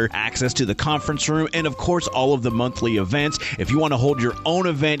water. Access to the conference room, and of course, all of the monthly events. If you want to hold your own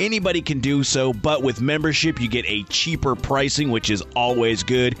event, anybody can do so, but with membership, you get a cheaper pricing, which is always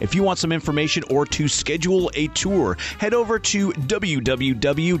good. If you want some information or to schedule a tour, head over to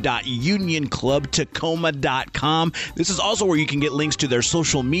www.unionclubtacoma.com. This is also where you can get links to their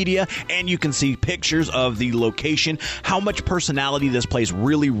social media, and you can see pictures of the location, how much personality this place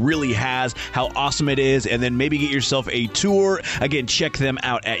really has, how awesome it is, and then maybe get yourself a tour. Again, check them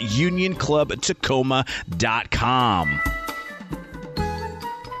out at unionclubtacoma.com.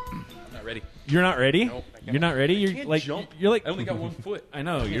 Not ready. You're not ready? Nope, You're not ready? You're like jump. you're like I only got 1 foot. I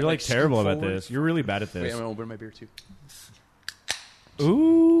know, you're like like terrible scoot about forward. this. You're really bad at Wait, this. I'm going to open my beer too.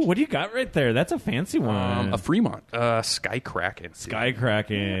 Ooh, what do you got right there? That's a fancy one. A Fremont. Sky Kraken. Sky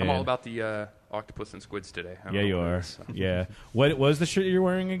Kraken. I'm all about the octopus and squids today. I don't Yeah, know you what it are. is, so. Yeah. What was the shirt you're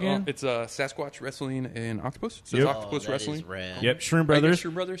wearing again? It's Sasquatch Wrestling and Octopus. It says Yep. Octopus Wrestling. Yep, Shroom Are you Brothers.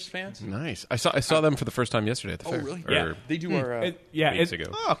 Shroom Brothers fans? Nice. I saw them for the first time yesterday at the Oh, fair. really? Or Yeah. They do our weeks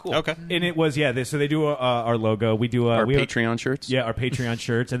ago. Oh, cool. Okay. And it was so they do our logo. We do our we have- Patreon shirts. Yeah, our Patreon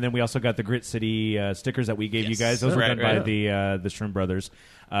shirts, and then we also got the Grit City stickers that we gave you guys. Those were done by the Shroom Brothers.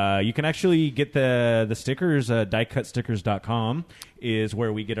 You can actually get the stickers. diecutstickers.com is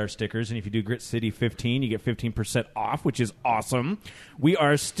where we get our stickers, and if you do Grit City 15, you get 15% off, which is awesome. We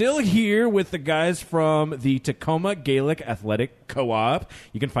are still here with the guys from the Tacoma Gaelic Athletic Co-op.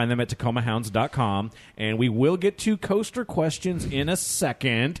 You can find them at tacomahounds.com, and we will get to coaster questions in a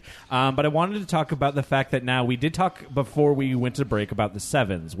second. But I wanted to talk about the fact that now we did talk before we went to break about the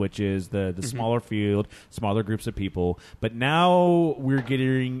sevens, which is the smaller field, smaller groups of people. But now we're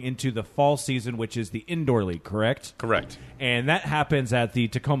getting into the fall season, which is the indoor league, correct? Correct. And that happens at the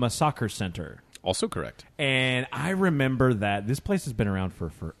Tacoma Soccer Center. Also correct. And I remember that this place has been around for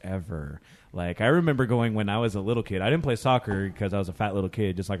forever. Like, I remember going when I was a little kid. I didn't play soccer because I was a fat little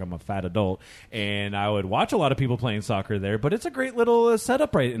kid, just like I'm a fat adult. And I would watch a lot of people playing soccer there, but it's a great little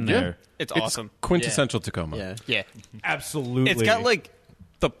setup right in there. It's awesome. Quintessential Tacoma. Yeah. Absolutely. It's got, like,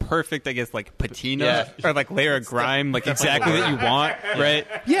 the perfect, I guess, like patina or like layer of grime, like exactly what you want, right?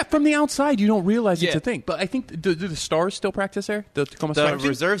 Yeah, from the outside you don't realize it's a thing. But I think do the Stars still practice there? The Tacoma The Stars?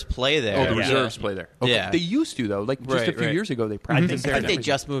 reserves play there. Oh, the reserves play there. Okay. Yeah. They used to though. Like just a few years ago, they practiced there. I think they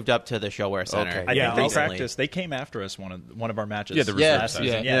just moved up to the Showwear Center. Okay. I think they recently. practiced. They came after us one of our matches. Yeah, the reserves last did.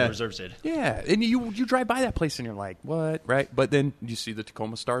 season. Yeah. The reserves did. Yeah, and you drive by that place and you're like, what? Right? But then you see the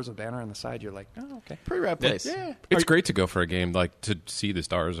Tacoma Stars, a banner on the side. You're like, oh, okay. Pretty rad place. Yeah. It's great to go for a game, like to see the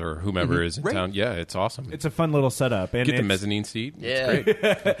Stars or whomever is in Right. town. Yeah, it's awesome. It's a fun little setup. And Get the it's- mezzanine seat. Yeah.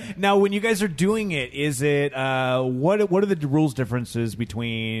 It's great. Now, when you guys are doing it, is it what are the rules differences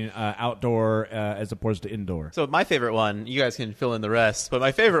between outdoor as opposed to indoor? So my favorite one, you guys can fill in the rest, but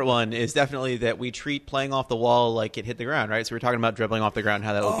my favorite one is definitely that we treat playing off the wall like it hit the ground, right? So we're talking about dribbling off the ground,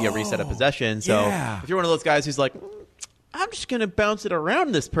 how that will be a reset of possession. So yeah. if you're one of those guys who's like, I'm just going to bounce it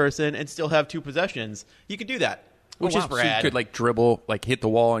around this person and still have 2 possessions, you could do that, which is So you rad. could like dribble, like hit the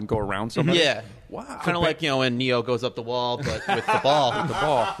wall and go around somebody. Yeah. Wow. Kind of like, when Neo goes up the wall, but with the ball. the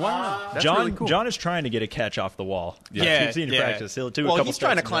ball. Wow. That's John really cool. John is trying to get a catch off the wall. Yeah. You've seen him Yeah. practice. He'll do a Well, couple he's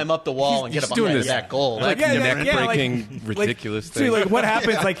trying to steps climb up the wall and get he's up doing behind this- that goal. Like Yeah, neck yeah, breaking, ridiculous See, thing. like what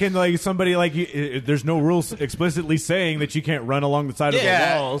happens? Like, can like somebody like you, there's no rules explicitly saying that you can't run along the side of the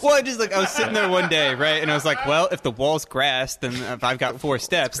walls. Well, I was sitting there one day, right, and I was like, well, if the wall's grass, then if I've got 4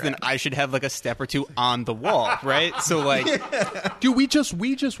 steps, then I should have like a step or 2 on the wall, right? So like, Dude, we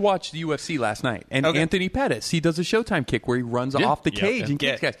just watched the UFC last night, and Okay. Anthony Pettis, he does a Showtime kick where he runs off the cage and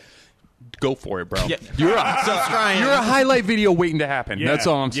kicks guys. Go for it, bro. Yeah. You're a highlight video waiting to happen. Yeah. That's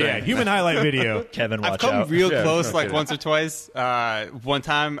all I'm saying. Yeah, human highlight video. Kevin, watch I've come out. real close like once or twice. One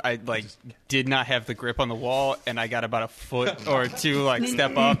time I like did not have the grip on the wall, and I got about a foot or 2 like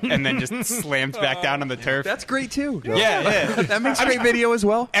step up, and then just slammed back down on the turf. That's great too. yeah. That makes great video as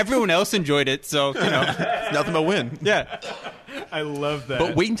well. Everyone else enjoyed it, so Nothing but win. yeah. I love that.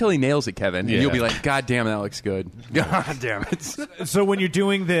 But wait until he nails it, Kevin, Yeah. and you'll be like, God damn, that looks good. God damn it. So when you're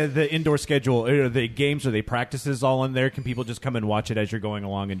doing the indoor schedule, are the games or the practices all in there? Can people just come and watch it as you're going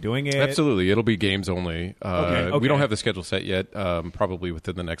along and doing it? Absolutely, it'll be games only. Okay. We don't have the schedule set yet. Probably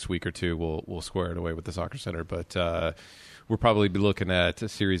within the next week or 2, we'll square it away with the soccer center. But we'll probably be looking at a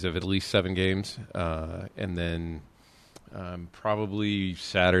series of at least 7 games, and then probably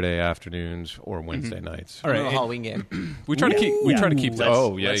Saturday afternoons or Wednesday nights. All right. Halloween game. We try to keep. We try to keep.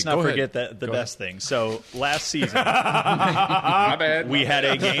 Let's not go forget ahead. the best thing. So last season, My bad. we had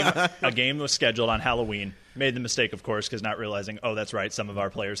a game was scheduled on Halloween. Made the mistake, of course, because not realizing, oh, that's right, some of our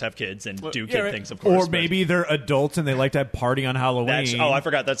players have kids and do kid right. things, of course. Or maybe they're adults and they like to have party on Halloween. I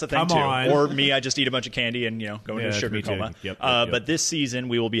forgot that's a thing Come too. on. Or me, I just eat a bunch of candy and go into Yeah, sugar me too. coma. Yep. But this season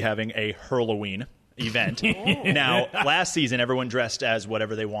we will be having a Hurloween event. Now, last season everyone dressed as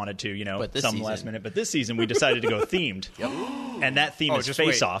whatever they wanted to, But this some season- last minute. But this season we decided to go themed, and that theme is just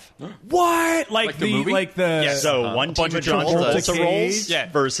Face wait. Off. What? Like the movie? Like the Yeah. So one team bunch of of John Travolta Travolta Cage. roles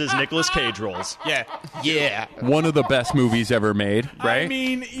Yeah. versus Nicolas Cage roles. Yeah. Yeah. One of the best movies ever made, right? I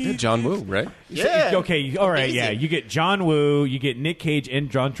mean, John Woo, right? Yeah. Okay, all right, yeah. Amazing. You get John Woo, you get Nick Cage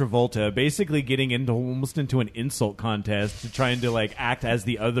and John Travolta, basically getting into almost into an insult contest to trying to like act as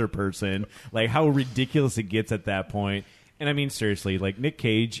the other person. Like how ridiculous it gets at that point. And I mean, seriously, like Nick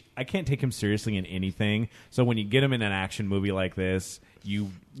Cage, I can't take him seriously in anything. So when you get him in an action movie like this, you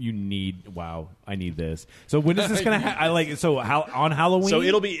need I need this. So when is this gonna on Halloween? So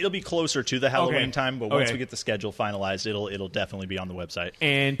it'll be closer to the Halloween Okay. time, but once Okay. we get the schedule finalized, it'll definitely be on the website.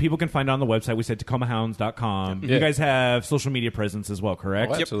 and people can find it on the website. We said TacomaHounds.com. Yeah. You guys have social media presence as well,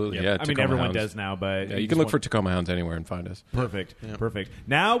 correct? Oh, absolutely. Yep. Yeah. I mean, Tacoma everyone Hounds. does now, but Yeah, you can look for Tacoma Hounds anywhere and find us. perfect.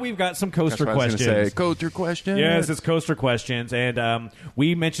 Now we've got some coaster That's what I was questions. gonna say. Coaster questions. Yes, it's coaster questions, and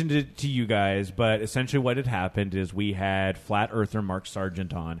we mentioned it to you guys, but essentially what had happened is we had Flat Earther Mark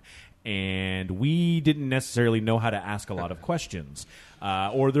Sargent on, and we didn't necessarily know how to ask a lot of questions.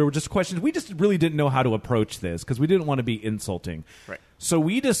 Or there were just questions. We just really didn't know how to approach this because we didn't want to be insulting. Right. So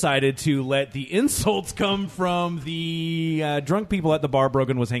we decided to let the insults come from the drunk people at the bar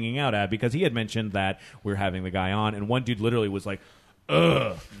Brogan was hanging out at, because he had mentioned that we're having the guy on, and one dude literally was like,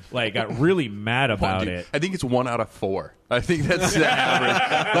 ugh, like got really mad about it. I think it's 1 out of 4. I think that's the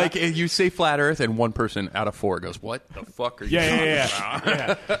average. Like you say flat Earth, and 1 person out of 4 goes, "What the fuck are you talking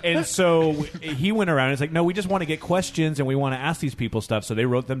about?" Yeah. And so he went around and it's like, no, we just want to get questions and we want to ask these people stuff. So they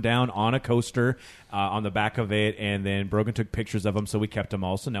wrote them down on a coaster on the back of it, and then Brogan took pictures of them, so we kept them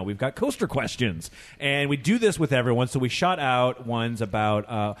all. So now we've got coaster questions, and we do this with everyone. So we shot out ones about.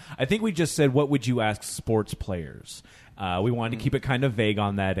 I think we just said, what would you ask sports players? We wanted to keep it kind of vague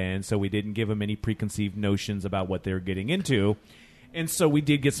on that end, so we didn't give them any preconceived notions about what they were getting into. And so we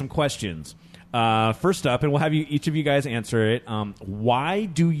did get some questions. First up, and we'll have each of you guys answer it. Why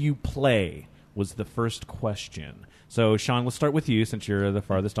do you play was the first question. So, Sean, let's start with you since you're the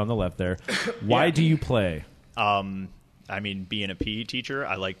farthest on the left there. Why do you play? I mean, being a PE teacher,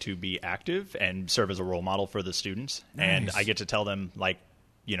 I like to be active and serve as a role model for the students. Nice. And I get to tell them, like,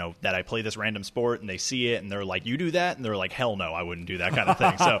 you know, that I play this random sport, and they see it, and they're like, "You do that?" And they're like, "Hell no, I wouldn't do that," kind of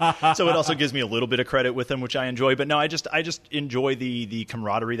thing. So it also gives me a little bit of credit with them, which I enjoy. But no, I just enjoy the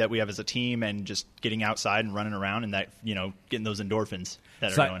camaraderie that we have as a team, and just getting outside and running around, and that, you know, getting those endorphins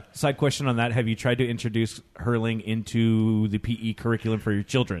that are going. Side question on that: have you tried to introduce hurling into the PE curriculum for your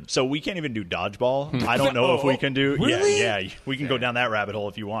children? So we can't even do dodgeball. I don't know if we can do. Really? Yeah, we can go down that rabbit hole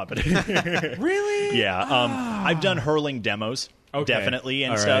if you want. But Really? Yeah, I've done hurling demos. Okay. Definitely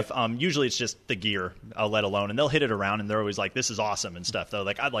and All stuff. right. Usually it's just the gear, let alone, and they'll hit it around, and they're always like, "This is awesome" and stuff. They're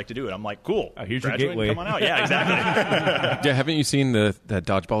like, "I'd like to do it." I'm like, "Cool, here's your graduate, gateway." come on out." Yeah, exactly. Yeah, haven't you seen that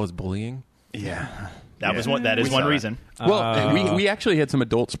dodgeball is bullying? Yeah, that was one. That is one reason. Well, we actually had some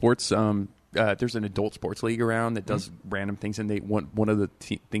adult sports. There's an adult sports league around that does random things, and one of the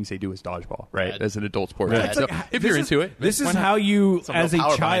things they do is dodgeball, right? As an adult sport. Right. So if you're into it, this is how you, as a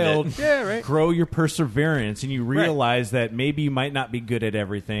child, right. grow your perseverance, and you realize that maybe you might not be good at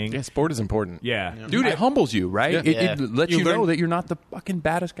everything. Yeah, sport is important. Yeah. dude, it humbles you, right? Yeah. It lets you learn- know that you're not the fucking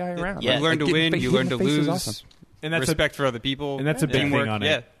baddest guy around. Yeah. You learn to Like, win, getting you learn to face is lose. awesome. And that's respect for other people. And that's a big teamwork. thing on it.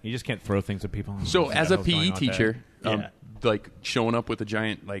 Yeah. You just can't throw things at people. So What as the a hell's going PE on with teacher, that? like showing up with a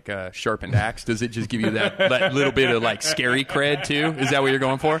giant sharpened axe, does it just give you that little bit of like scary cred too? Is that what you're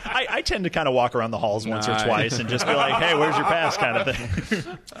going for? I tend to kind of walk around the halls once or twice and just be like, "Hey, where's your pass?" kind of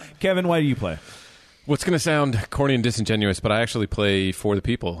thing. Kevin, why do you play? What's going to sound corny and disingenuous, but I actually play for the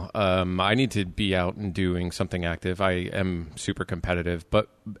people. I need to be out and doing something active. I am super competitive, but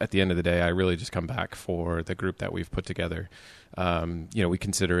at the end of the day, I really just come back for the group that we've put together. We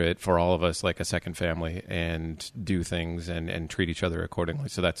consider it for all of us like a second family, and do things and treat each other accordingly.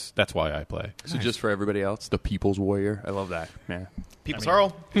 So that's why I play. So just for everybody else, the people's warrior. I love that, man. People's Earl.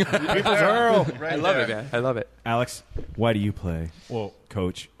 People's Earl. Right I love there. it, man. I love it. Alex, why do you play? Well,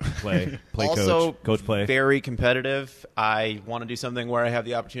 coach, play Also, coach, play. very competitive. I want to do something where I have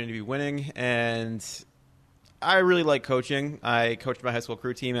the opportunity to be winning, and I really like coaching. I coached my high school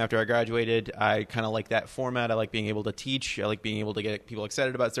crew team after I graduated. I kind of like that format. I like being able to teach. I like being able to get people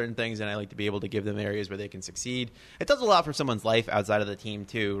excited about certain things, and I like to be able to give them areas where they can succeed. It does a lot for someone's life outside of the team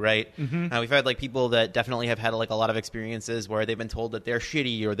too, right? Mm-hmm. We've had like people that definitely have had like a lot of experiences where they've been told that they're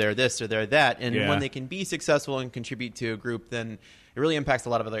shitty or they're this or they're that, and when they can be successful and contribute to a group, then it really impacts a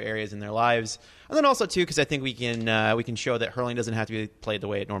lot of other areas in their lives. And then also, too, because I think we can show that hurling doesn't have to be played the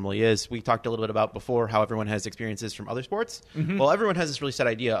way it normally is. We talked a little bit about before how everyone has experiences from other sports. Mm-hmm. Well, everyone has this really set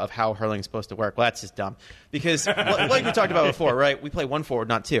idea of how hurling is supposed to work. Well, that's just dumb. Because, like we talked about before, right, we play one forward,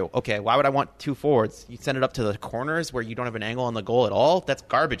 not two. Okay, why would I want two forwards? You send it up to the corners where you don't have an angle on the goal at all? That's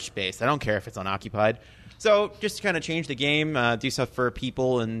garbage space. I don't care if it's unoccupied. So just to kind of change the game, do stuff for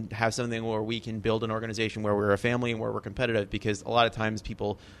people, and have something where we can build an organization where we're a family and where we're competitive, because a lot of times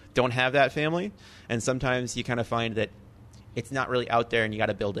people don't have that family, and sometimes you kind of find that it's not really out there and you got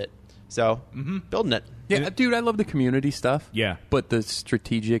to build it. So building it. Yeah, dude, I love the community stuff. Yeah. But the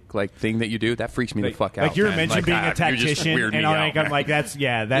strategic thing that you do, that freaks me the fuck out. Like you were man. mentioning being a tactician, and I'm like, that's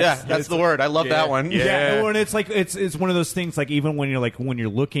the word. I love that one. Yeah, and it's like it's one of those things. Like even when you're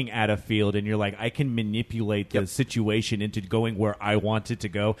looking at a field and you're like, I can manipulate the situation into going where I want it to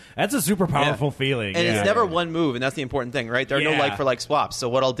go. That's a super powerful feeling. And it's never one move, and that's the important thing, right? There are no like for like swaps. So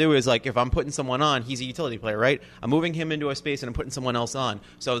what I'll do is, like, if I'm putting someone on, he's a utility player, right? I'm moving him into a space and I'm putting someone else on.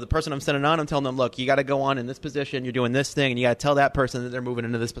 So the person I'm sending on, I'm telling them, look, you got to go on in this position. You're doing this thing, and you got to tell that person that they're moving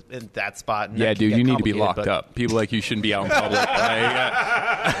into that spot. And yeah, dude, you need to be locked but up. People like you shouldn't be out in public.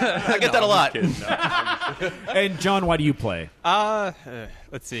 I get that a lot. And John, why do you play?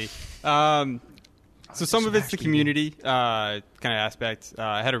 Let's see. So some of it's the community kind of aspect.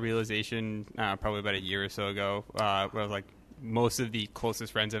 I had a realization probably about a year or so ago where I was like, most of the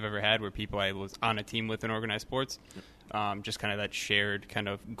closest friends I've ever had were people I was on a team with in organized sports. Just kind of that shared kind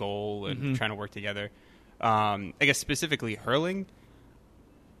of goal and trying to work together. I guess specifically hurling,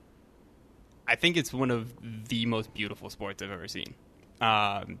 I think it's one of the most beautiful sports I've ever seen.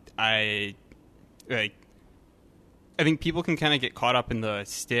 I think people can kind of get caught up in the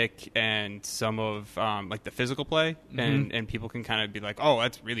stick and some of like the physical play, and people can kind of be like, "Oh,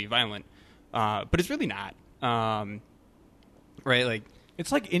 that's really violent," but it's really not, right? Like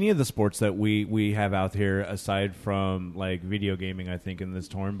it's like any of the sports that we have out here, aside from like video gaming, I think in this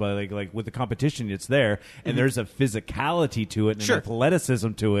tournament. But like with the competition, it's there, and there's a physicality to it and an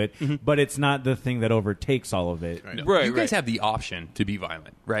athleticism to it, but it's not the thing that overtakes all of it. Right. You guys have the option to be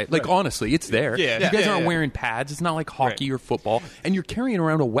violent, right? Like honestly, it's there. Yeah. You guys aren't wearing pads. It's not like hockey or football, and you're carrying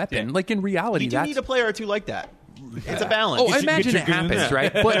around a weapon. Like in reality, You do need a player or two like that. It's a balance. Oh, I imagine it happens,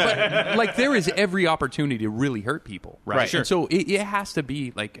 right? But like there is every opportunity to really hurt people, right? Right. And so it has to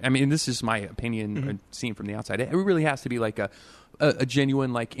be like, I mean, this is my opinion, seen from the outside. It really has to be like a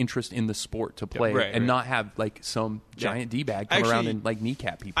genuine like interest in the sport to play, and not have like some giant D-bag come around and like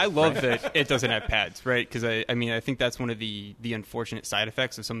kneecap people. I love that it doesn't have pads, right? Because I mean, I think that's one of the unfortunate side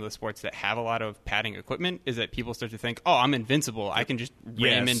effects of some of the sports that have a lot of padding equipment is that people start to think, oh, I'm invincible. I can just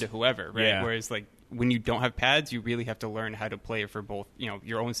ram into whoever, right? Yeah. Whereas like when you don't have pads, you really have to learn how to play for both,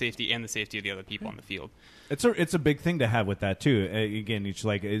 your own safety and the safety of the other people on the field. It's a big thing to have with that too. Again, it's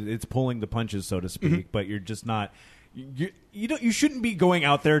like it's pulling the punches, so to speak, but you're just not. You shouldn't be going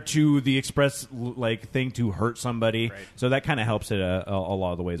out there to the express like thing to hurt somebody. Right. So that kind of helps it a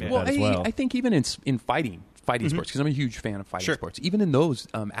lot of the ways with that as well. I think even in fighting sports, because I'm a huge fan of fighting sports. Even in those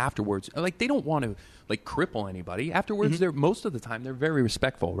afterwards, like they don't want to like cripple anybody. Afterwards, they're most of the time they're very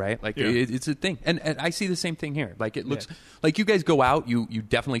respectful, right? Like it's a thing, and I see the same thing here. Like it looks like you guys go out, you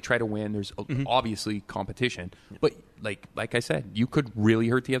definitely try to win. There's obviously competition, but like I said, you could really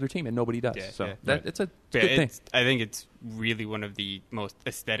hurt the other team, and nobody does. It's a good thing. I think it's really one of the most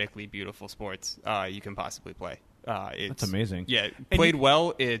aesthetically beautiful sports you can possibly play. That's amazing. Yeah, played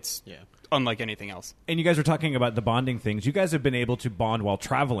well. It's unlike anything else. And you guys were talking about the bonding things. You guys have been able to bond while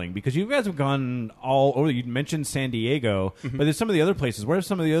traveling because you guys have gone all over. You mentioned San Diego, but there's some of the other places. Where are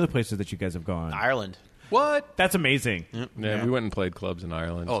some of the other places that you guys have gone? Ireland. What? That's amazing. Yeah, we went and played clubs in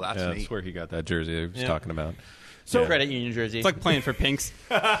Ireland. Oh, that's neat. That's where he got that jersey I was talking about. So credit union jersey. It's like playing for Pinks.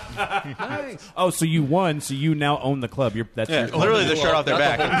 Nice. Oh, so you won. So you now own the club. That's your literally the shirt off their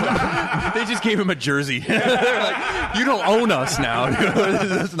back. They just gave him a jersey. They're like, you don't own us now.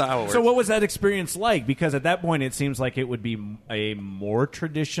 That's not how it works. So what was that experience like? Because at that point, it seems like it would be a more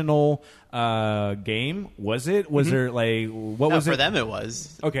traditional game. Was it? Was there like what was it for them? It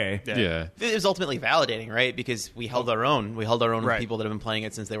was okay. Yeah. It was ultimately validating, right? Because we held our own. We held our own with Right. people that have been playing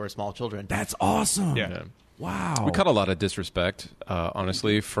it since they were small children. That's awesome. Yeah. Wow. We caught a lot of disrespect,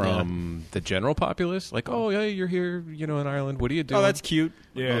 honestly, from the general populace. Like, oh, yeah, you're here, in Ireland. What do you do? Oh, that's cute.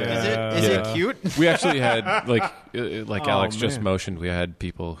 Yeah. Is it cute? We actually had, like Alex just man. motioned, we had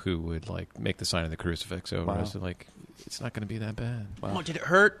people who would, make the sign of the crucifix over us. And, it's not going to be that bad. Wow. Oh, did it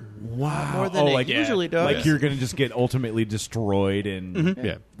hurt? Wow. More than it usually does. Like you're going to just get ultimately destroyed and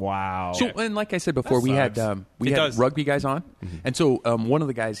Yeah. wow. So, and like I said before, we had does. rugby guys on, and so one of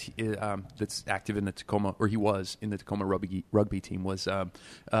the guys that's active in the Tacoma, or he was in the Tacoma rugby team, was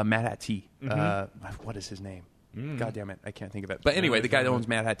Mad Hat T. What is his name? God damn it, I can't think of it. But anyway, the guy that owns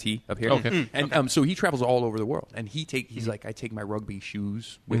Mad Hat Tea up here. Okay. And so he travels all over the world. And he's like, I take my rugby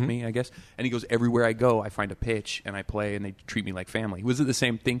shoes with me, I guess. And he goes, everywhere I go, I find a pitch and I play and they treat me like family. Was it the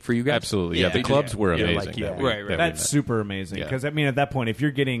same thing for you guys? Absolutely. Yeah, the clubs were amazing. Right. That's super amazing because at that point, if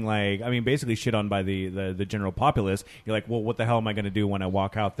you're getting basically shit on by the general populace, you're like, well, what the hell am I going to do when I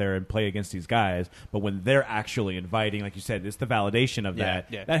walk out there and play against these guys? But when they're actually inviting, like you said, it's the validation of that.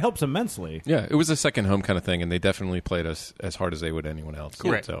 Yeah. That helps immensely. Yeah, it was a second home kind of thing, and they definitely played us as hard as they would anyone else.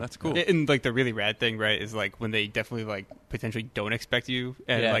 Correct. So. That's cool. And the really rad thing, right, is when they definitely potentially don't expect you,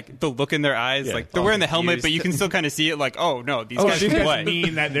 and the look in their eyes, they're wearing the helmet, but you can still kind of see it. Oh no, these guys can play.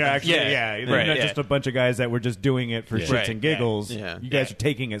 Mean that they're actually they're not just a bunch of guys that were just doing it for shits and giggles. Yeah. You guys are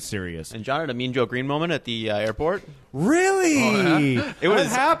taking it serious. And John had a Mean Joe Green moment at the airport. Really? It was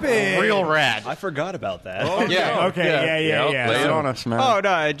happened. real rad. I forgot about that. Oh, yeah. Okay. Yeah. Lay it on us, man. Oh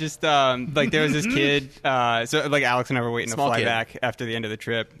no! I just there was this kid. So Alex and I were waiting Small to fly kid. back after the end of the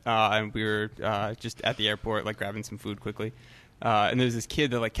trip, and we were just at the airport, grabbing some food quickly. And there was this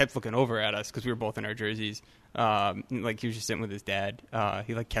kid that kept looking over at us because we were both in our jerseys. He was just sitting with his dad.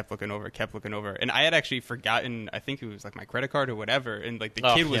 He kept looking over, and I had actually forgotten. I think it was my credit card or whatever. And the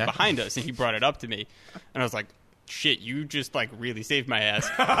kid was behind us, and he brought it up to me, and I was like, shit, you just really saved my ass.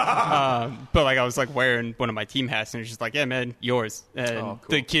 But I was wearing one of my team hats, and it was just yeah, man, yours. And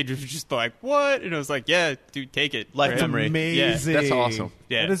the kid was just what? And I was like, yeah, dude, take it. Life memory. Amazing. That's awesome.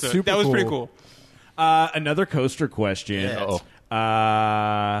 Yeah, that is super that was cool. pretty cool. Another coaster question.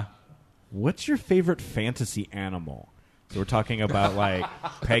 Yeah. what's your favorite fantasy animal? So we're talking about like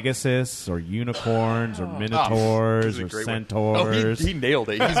Pegasus or unicorns or minotaurs or centaurs. He nailed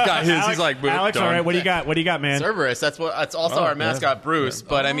it. He's got his. He's like, Alex, done. all right, what do you got? What do you got, man? Cerberus. That's also our mascot, Bruce.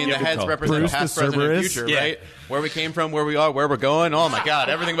 But I mean, the heads represent Bruce past, the present, and Cerberus? future, right? Where we came from, where we are, where we're going. Oh my God,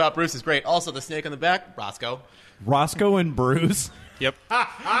 everything about Bruce is great. Also, the snake on the back, Roscoe. Roscoe and Bruce. Yep.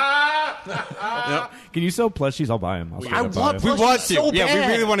 Can you sell plushies? I'll buy them. I want We want to. so Yeah, we bad.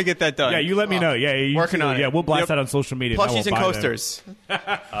 really want to get that done. Yeah, you let me know. Yeah, you Working too. on it. Yeah, we'll blast Yep. that on social media. I will Plushies and buy them. coasters.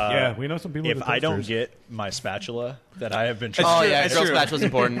 Yeah, we know some people. If with I don't coasters. get my spatula that I have been Oh trying. yeah, That's girl true. spatula's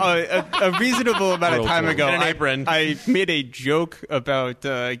important. A reasonable amount of time ago, And an apron. I made a joke about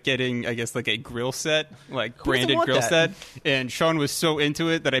getting, I guess, like a grill set, like branded want grill that? set, and Sean was so into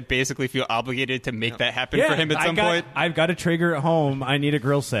it that I basically feel obligated to make that happen Yeah, for him at some point. I've got a Traeger at home. I need a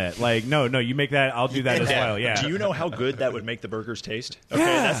grill set. Like, no, you make that. I'll do that as well. Yeah. Do you know how good that would make the burgers taste? Okay,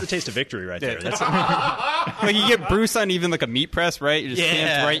 that's the taste of victory right there. That's, Like you get Bruce on even like a meat press, right? You just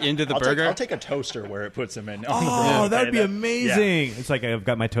stamped right into the burger. I'll take a toaster where it puts them in. Oh, that would be Yeah. amazing! It's like I've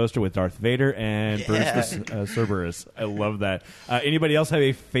got my toaster with Darth Vader and Bruce the Cerberus. I love that. Anybody else have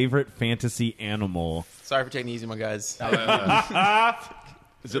a favorite fantasy animal? Sorry for taking the easy one, guys.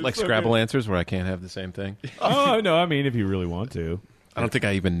 Is it like Scrabble answers where I can't have the same thing? Oh no, I mean if you really want to. I don't think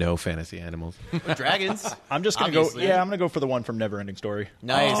I even know fantasy animals. Dragons. I'm just gonna go. Obviously. Yeah, I'm gonna go for the one from Neverending Story.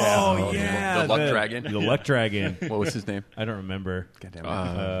 Nice. Oh yeah, the luck dragon. The luck dragon. What was his name? I don't remember. God damn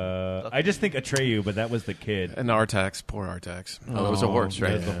it. I just think Atreyu, but that was the kid. And Artax, poor Artax. Oh, that was a horse,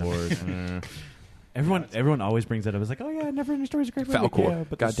 right? That's the horse. Everyone always brings that up. It's like, oh yeah, Neverending Story is a great movie. Falcor. Yeah,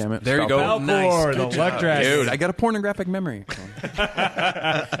 but God damn it. There you go. Falcor, the luck dragon. Dude, I got a pornographic memory.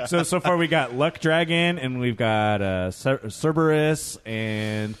 So far we got Luck Dragon and we've got Cerberus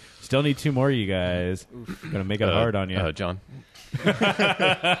and still need two more of you guys. Gonna make it hard on you. John.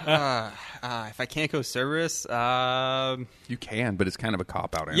 If I can't go Cerberus, You can, but it's kind of a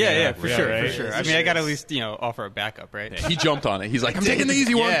cop out. yeah, for sure, right. for sure. I mean, I got to at least offer a backup, right? He jumped on it. He's like, I'm taking the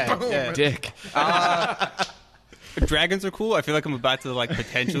easy one. Yeah. Dick. Dragons are cool. I feel like I'm about to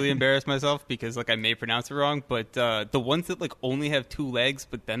potentially embarrass myself because I may pronounce it wrong, but the ones that only have two legs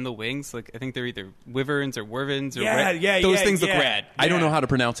but then the wings, I think they're either wyverns or wervins or those things look rad. I don't know how to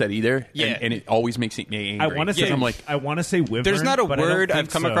pronounce that either. Yeah. And it always makes me angry. I want to say I'm like, I want to say wyvern. There's not a but I don't word I've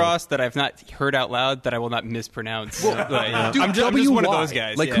think come so. across that I've not heard out loud that I will not mispronounce. dude, I'm just one of those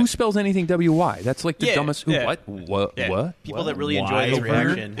guys. Like, who spells anything WY? That's like the Yeah, dumbest. yeah. What? Yeah. What? People that really enjoy his Wyvern?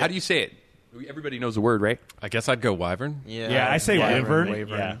 reaction. How do you say it? Everybody knows the word, right? I guess I'd go wyvern. Yeah, I say wyvern.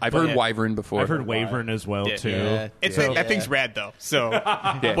 Yeah. I've heard wyvern before. I've heard wyvern as well Yeah. too. Yeah. That thing's rad though. So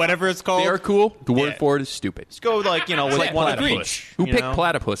whatever it's called, They are cool. The word Yeah. for it is stupid. Just go with with one of each. Who you picked know?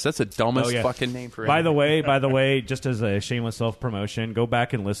 platypus? That's the dumbest Oh, yeah. fucking name for it. By the way, just as a shameless self-promotion, go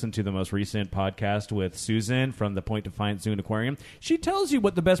back and listen to the most recent podcast with Susan from the Point Defiant Zoo and Aquarium. She tells you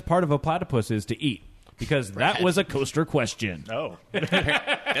what the best part of a platypus is to eat. Because that was a coaster question. Oh, that's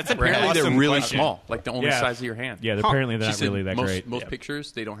a apparently they're awesome really question. small, like the only Yeah. size of your hand. Yeah, apparently they're She not said really that most, great. Most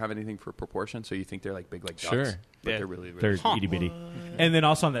pictures, they don't have anything for proportion, so you think they're like big like ducks. Sure. But Yeah. they're really, They're really itty bitty. And then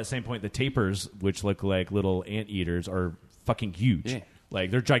also on that same point, the tapirs, which look like little anteaters, are fucking huge. Yeah.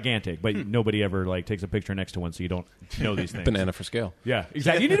 Like they're gigantic, but nobody ever takes a picture next to one, so you don't know these things. Banana for scale. Yeah,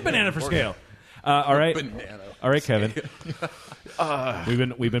 exactly. You need a banana for scale. All right, all right, Kevin.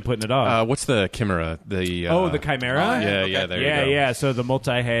 We've been putting it off. What's the chimera? The the chimera. Yeah, there you go. Yeah. So the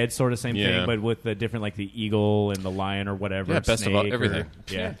multi-head, sort of same Yeah. thing, but with the different, like the eagle and the lion or whatever. Yeah, best of all- snake or- everything.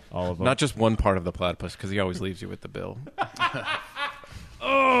 Yeah, all of them. Not just one part of the platypus, because he always leaves you with the bill.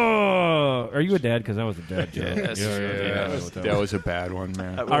 Oh, are you a dad? Because I was a dad joke. Yes. Yeah. That was a bad one,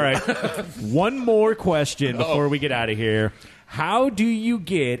 man. All right. One more question before we get out of here. How do you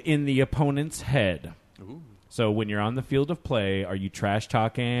get in the opponent's head? So when you're on the field of play, are you trash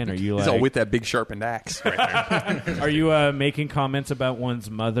talking? Are you He's like, all with that big sharpened axe right there. are you making comments about one's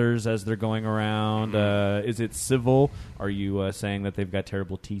mothers as they're going around? Is it civil? Are you saying that they've got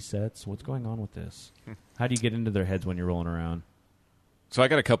terrible tea sets? What's going on with this? How do you get into their heads when you're rolling around? So I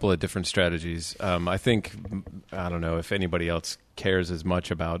got a couple of different strategies. I think, I don't know if anybody else cares as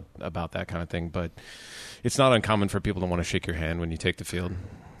much about that kind of thing, but it's not uncommon for people to want to shake your hand when you take the field.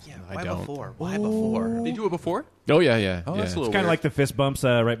 Yeah, I why don't. before? Why before? They do it before? Oh, yeah. Oh, yeah. that's a little Kind of like the fist bumps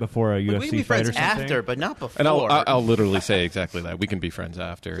right before a We can UFC be fight friends or something. after, but not before. And I'll literally say exactly that. We can be friends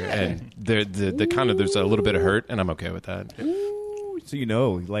after. And the kind of, there's a little bit of hurt, and I'm okay with that. So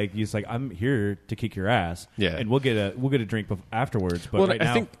he's like, I'm here to kick your ass. Yeah. And we'll get a drink afterwards. But Well, right I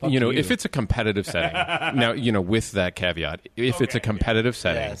now, think, fuck if it's a competitive setting, now, with that caveat, if it's a competitive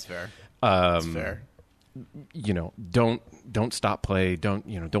setting, Yeah, that's fair. That's fair. don't stop play. Don't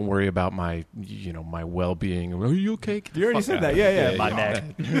worry about my my well-being. Are you okay? You already said that. Yeah. My neck.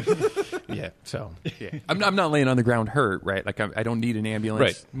 Yeah. So Yeah. I'm not laying on the ground hurt, right? Like I don't need an ambulance.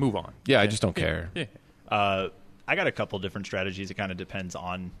 Right. Move on. yeah, I just don't care. Yeah. I got a couple different strategies. It kind of depends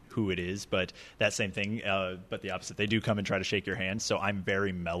on who it is, but that same thing, but the opposite. They do come and try to shake your hand, so I'm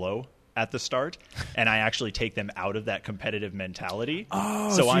very mellow at the start, and I actually take them out of that competitive mentality.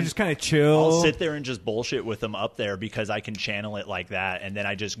 So I'm just kind of chill. I'll sit there and just bullshit with them up there because I can channel it like that, and then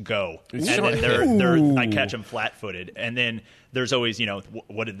I just go. And then I catch them flat-footed. And then there's always,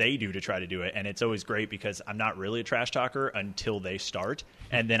 what did they do to try to do it? And it's always great because I'm not really a trash talker until they start,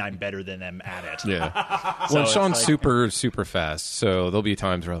 and then I'm better than them at it. Yeah. So Well, it's Sean's like- super fast, so there'll be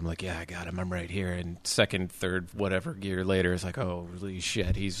times where I'm like, yeah, I got him. I'm right here. And second, third, whatever gear later, it's like, oh, really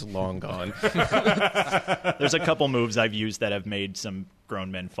shit, he's long gone. There's a couple moves I've used that have made some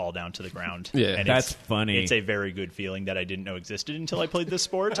grown men fall down to the ground. Yeah. And That's funny. It's a very good feeling that I didn't know existed until I played this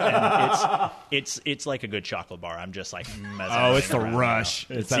sport. And it's like a good chocolate bar. I'm just like, Oh, it's the around. rush.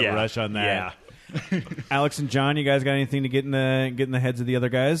 It's that rush on that. Yeah. Alex and John, you guys got anything to get in the heads of the other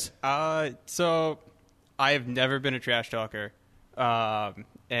guys? So I have never been a trash talker,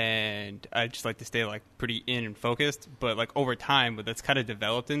 and I just like to stay like pretty in and focused. But like over time, what that's kind of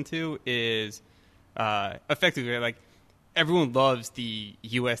developed into is effectively like everyone loves the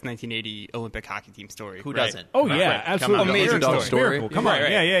U.S. 1980 Olympic hockey team story. Who right? doesn't? Oh yeah, absolutely. Amazing Miracle. story. Miracle. Come on,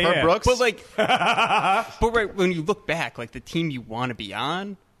 Right. yeah. Herb Brooks? But like, when you look back, like the team you want to be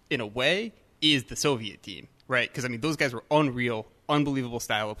on, in a way, is the Soviet team, right? Because I mean, those guys were unreal, unbelievable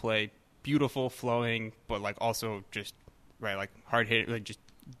style of play, beautiful, flowing, but like also just like hard hit, like just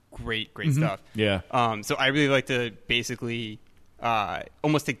great stuff. Yeah. So I really like to basically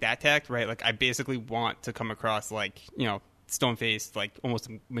almost take that tact, right? Like I basically want to come across like stone-faced, like almost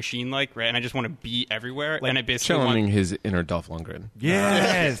machine-like, right? And I just want to be everywhere. Like and I basically Channeling his inner Dolph Lundgren.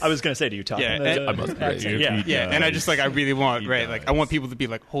 Yes. I was going to say, do you talk? Yeah, I must be right. Yeah, and I just like I really want He right, like I does. want people to be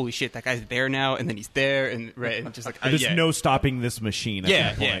like, holy shit, that guy's there now, and then he's there, and right, and just like There's yeah. no stopping this machine. At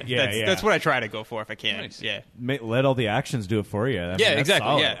Yeah, that point. yeah, that's what I try to go for if I can. Nice. Yeah, Let all the actions do it for you. I mean, yeah, that's exactly.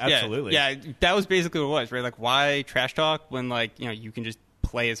 solid. Yeah, absolutely. Yeah, that was basically what it was, right? Like, why trash talk when like you can just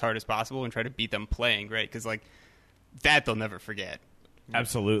play as hard as possible and try to beat them playing, right? Because like that they'll never forget.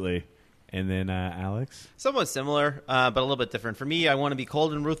 Absolutely. And then Alex? Somewhat similar, but a little bit different. For me, I want to be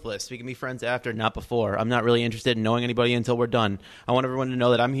cold and ruthless. We can be friends after, not before. I'm not really interested in knowing anybody until we're done. I want everyone to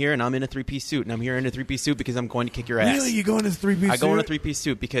know that I'm here and I'm in a three-piece suit. And I'm here in a three-piece suit because I'm going to kick your ass. Really? You go in this three-piece suit? I go in a three-piece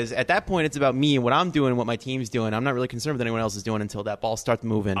suit because at that point, it's about me and what I'm doing and what my team's doing. I'm not really concerned with anyone else is doing until that ball starts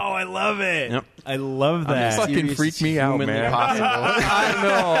moving. Oh, I love it. Yep. I love that. fucking Serious freaked me out, humanly man. possible.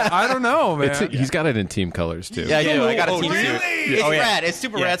 I don't know, man. He's got it in team colors too. Yeah, I do. I got a team really? suit. It's rad. It's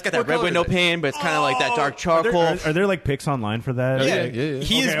super rad. It's got that red window pane, but it's kind of like that dark charcoal. Are there like pics online for that? Yeah.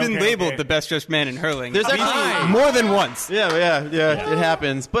 He has been labeled the best dressed man in hurling. There's actually more than once. Yeah, it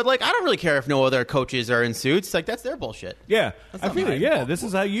happens. But like, I don't really care if no other coaches are in suits. Like, that's their bullshit. Yeah. I feel it. Yeah, this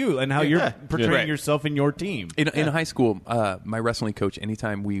is how you and how you're portraying Right. yourself in your team. In high school, my wrestling coach,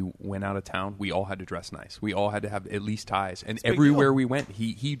 anytime we went out of town, we all had to dress nice. We all had to have at least ties. And everywhere we went,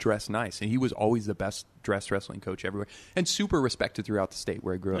 he dressed nice. And he was always the best dressed wrestling coach everywhere. And super respected throughout the state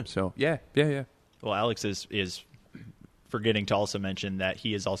where I grew up. So, yeah. Well, Alex is forgetting to also mention that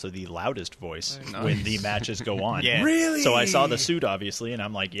he is also the loudest voice when the matches go on. Yeah. Really? So I saw the suit, obviously, and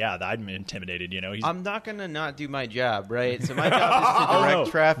I'm like, yeah, I'm intimidated. He's I'm not going to not do my job, right? So my job is to direct no.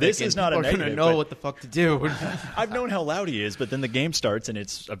 traffic. This is and not a people are gonna negative, know but- what the fuck to do. I've known how loud he is, but then the game starts and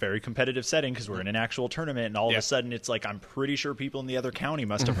it's a very competitive setting because we're in an actual tournament, and all of a sudden it's like I'm pretty sure people in the other county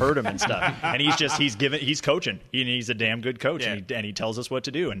must have heard him and stuff. And he's coaching. He's a damn good coach, and he tells us what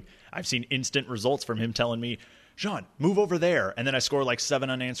to do. And I've seen instant results from him telling me, Sean, move over there. And then I score like 7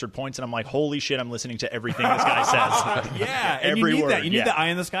 unanswered points, and I'm like, holy shit, I'm listening to everything this guy says. Yeah, and Every you need word, that. You need yeah. the eye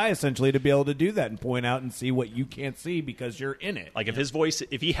in the sky essentially to be able to do that and point out and see what you can't see because you're in it. Like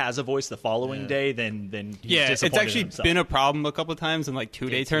if he has a voice the following day, then he's Yeah, it's disappointed actually in himself. been a problem a couple of times in like 2-day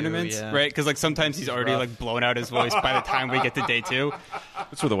Day two, tournaments, yeah. right? Because like sometimes he's already like blown out his voice by the time we get to day 2.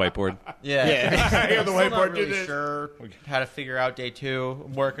 That's with a whiteboard. Yeah. Yeah, the Still whiteboard not did really it. sure how to figure out day 2.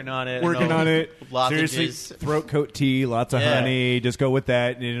 I'm working on it. Working on it. Lozenges. Seriously, throat coat tea, lots of honey. Just go with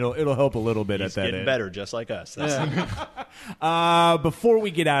that, and it'll help a little bit He's at that getting end. better, just like us. Before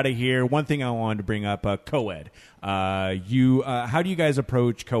we get out of here, one thing I wanted to bring up: co-ed. How do you guys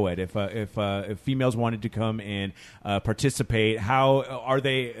approach co-ed? If females wanted to come and participate, how are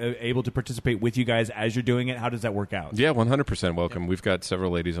they able to participate with you guys as you're doing it? How does that work out? Yeah, 100% welcome. We've got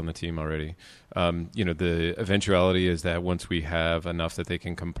several ladies on the team already. The eventuality is that once we have enough that they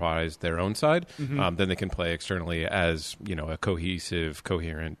can comprise their own side, then they can play externally as a cohesive,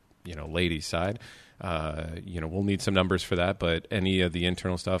 coherent ladies side. We'll need some numbers for that, but any of the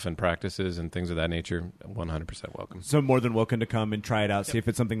internal stuff and practices and things of that nature, 100% welcome. So more than welcome to come and try it out, see if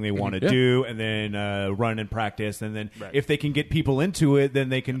it's something they want to do, and then run and practice. And then if they can get people into it, then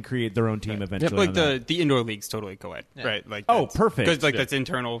they can create their own team eventually. Like the indoor league's totally co-ed, right? Like perfect. Because that's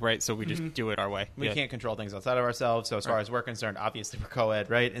internal, right? So we just do it our way. We can't control things outside of ourselves. So as far as we're concerned, obviously we're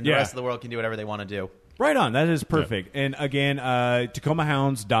co-ed, right? And the rest of the world can do whatever they want to do. Right on. That is perfect. Yeah. And again,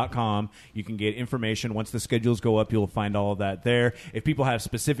 TacomaHounds.com. You can get information. Once the schedules go up, you'll find all of that there. If people have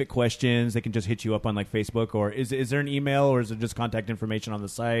specific questions, they can just hit you up on like Facebook. Or is there an email, or is it just contact information on the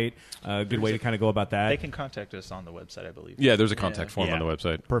site? A good way to kind of go about that. They can contact us on the website, I believe. Yeah, there's a contact form on the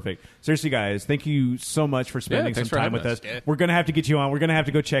website. Perfect. Seriously, guys, thank you so much for spending some time with us. Yeah. We're going to have to get you on. We're going to have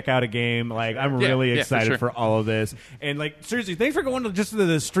to go check out a game. Like, I'm really excited for all of this. And like, seriously, thanks for going to just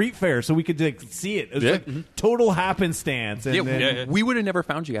the street fair so we could see it. It was like total happenstance. And we would have never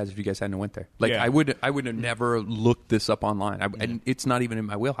found you guys if you guys hadn't went there. Like I would have never looked this up online. And it's not even in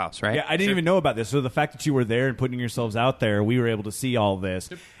my wheelhouse, right? Yeah, I didn't even know about this. So the fact that you were there and putting yourselves out there, we were able to see all this.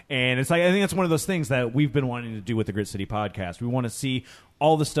 And it's like, I think that's one of those things that we've been wanting to do with the Grit City podcast. We want to see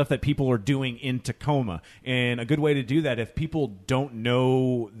all the stuff that people are doing in Tacoma. And a good way to do that, if people don't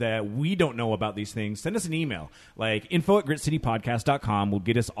know that we don't know about these things, send us an email. Like info@gritcitypodcast.com will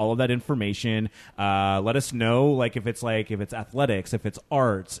get us all of that information. Let us know if it's athletics, if it's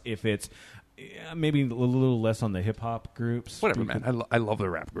arts, if it's maybe a little less on the hip hop groups. Whatever, man. I love the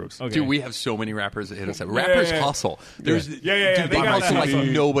rap groups. Okay. Dude, we have so many rappers that hit us up. Rappers hustle. There's Dude, they hustle like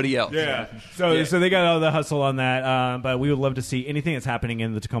nobody else. Yeah. So they got all the hustle on that. But we would love to see anything that's happening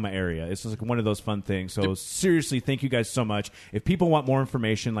in the Tacoma area. It's just like one of those fun things. So seriously, thank you guys so much. If people want more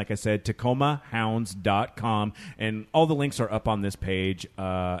information, like I said, TacomaHounds.com, and all the links are up on this page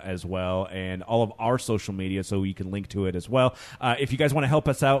as well, and all of our social media, so you can link to it as well. If you guys want to help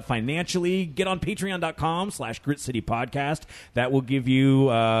us out financially, get on patreon.com/GritCityPodcast. That will give you,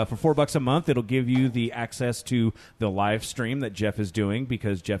 for $4 a month, it'll give you the access to the live stream that Jeff is doing,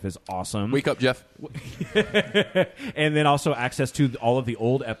 because Jeff is awesome. Wake up, Jeff. And then also access to all of the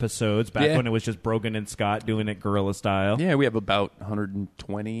old episodes back when it was just Brogan and Scott doing it guerrilla style. Yeah, we have about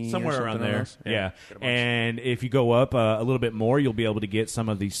 120 somewhere around there. Yeah. Yeah. And if you go up a little bit more, you'll be able to get some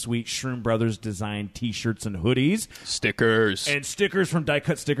of the sweet Shroom Brothers designed t-shirts and hoodies. Stickers from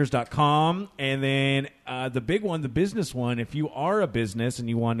diecutstickers.com. And then the big one, the business one, if you are a business and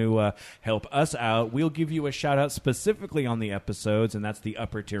you want to help us out, we'll give you a shout out specifically on the episodes, and that's the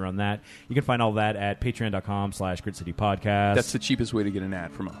upper tier on that. You can find all that at patreon.com/GritCityPodcast. That's the cheapest way to get an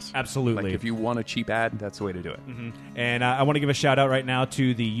ad from us. Absolutely. Like if you want a cheap ad, that's the way to do it. And I want to give a shout out right now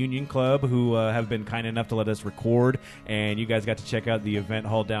to the Union Club, who have been kind enough to let us record, and you guys got to check out the event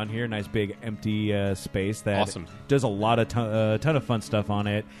hall down here. Nice big empty space that does a lot of ton of fun stuff on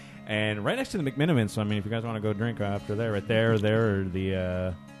it. And right next to the McMiniman, so I mean, if you guys want to go drink after there, right there, or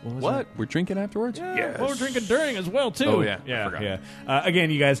the what? We're drinking afterwards? Yeah, yes. well, we're drinking during as well, too. Oh, yeah. Yeah.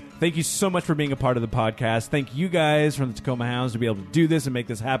 Again, you guys, thank you so much for being a part of the podcast. Thank you guys from the Tacoma Hounds to be able to do this and make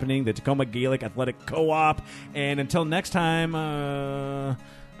this happening. The Tacoma Gaelic Athletic Co-op. And until next time, I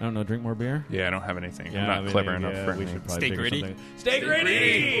don't know, drink more beer? Yeah, I don't have anything. I'm not clever enough for anything. Stay gritty. Stay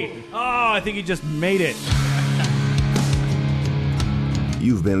gritty! Oh, I think he just made it.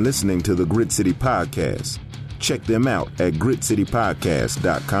 You've been listening to the Grit City Podcast. Check them out at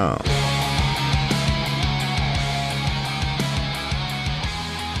gritcitypodcast.com.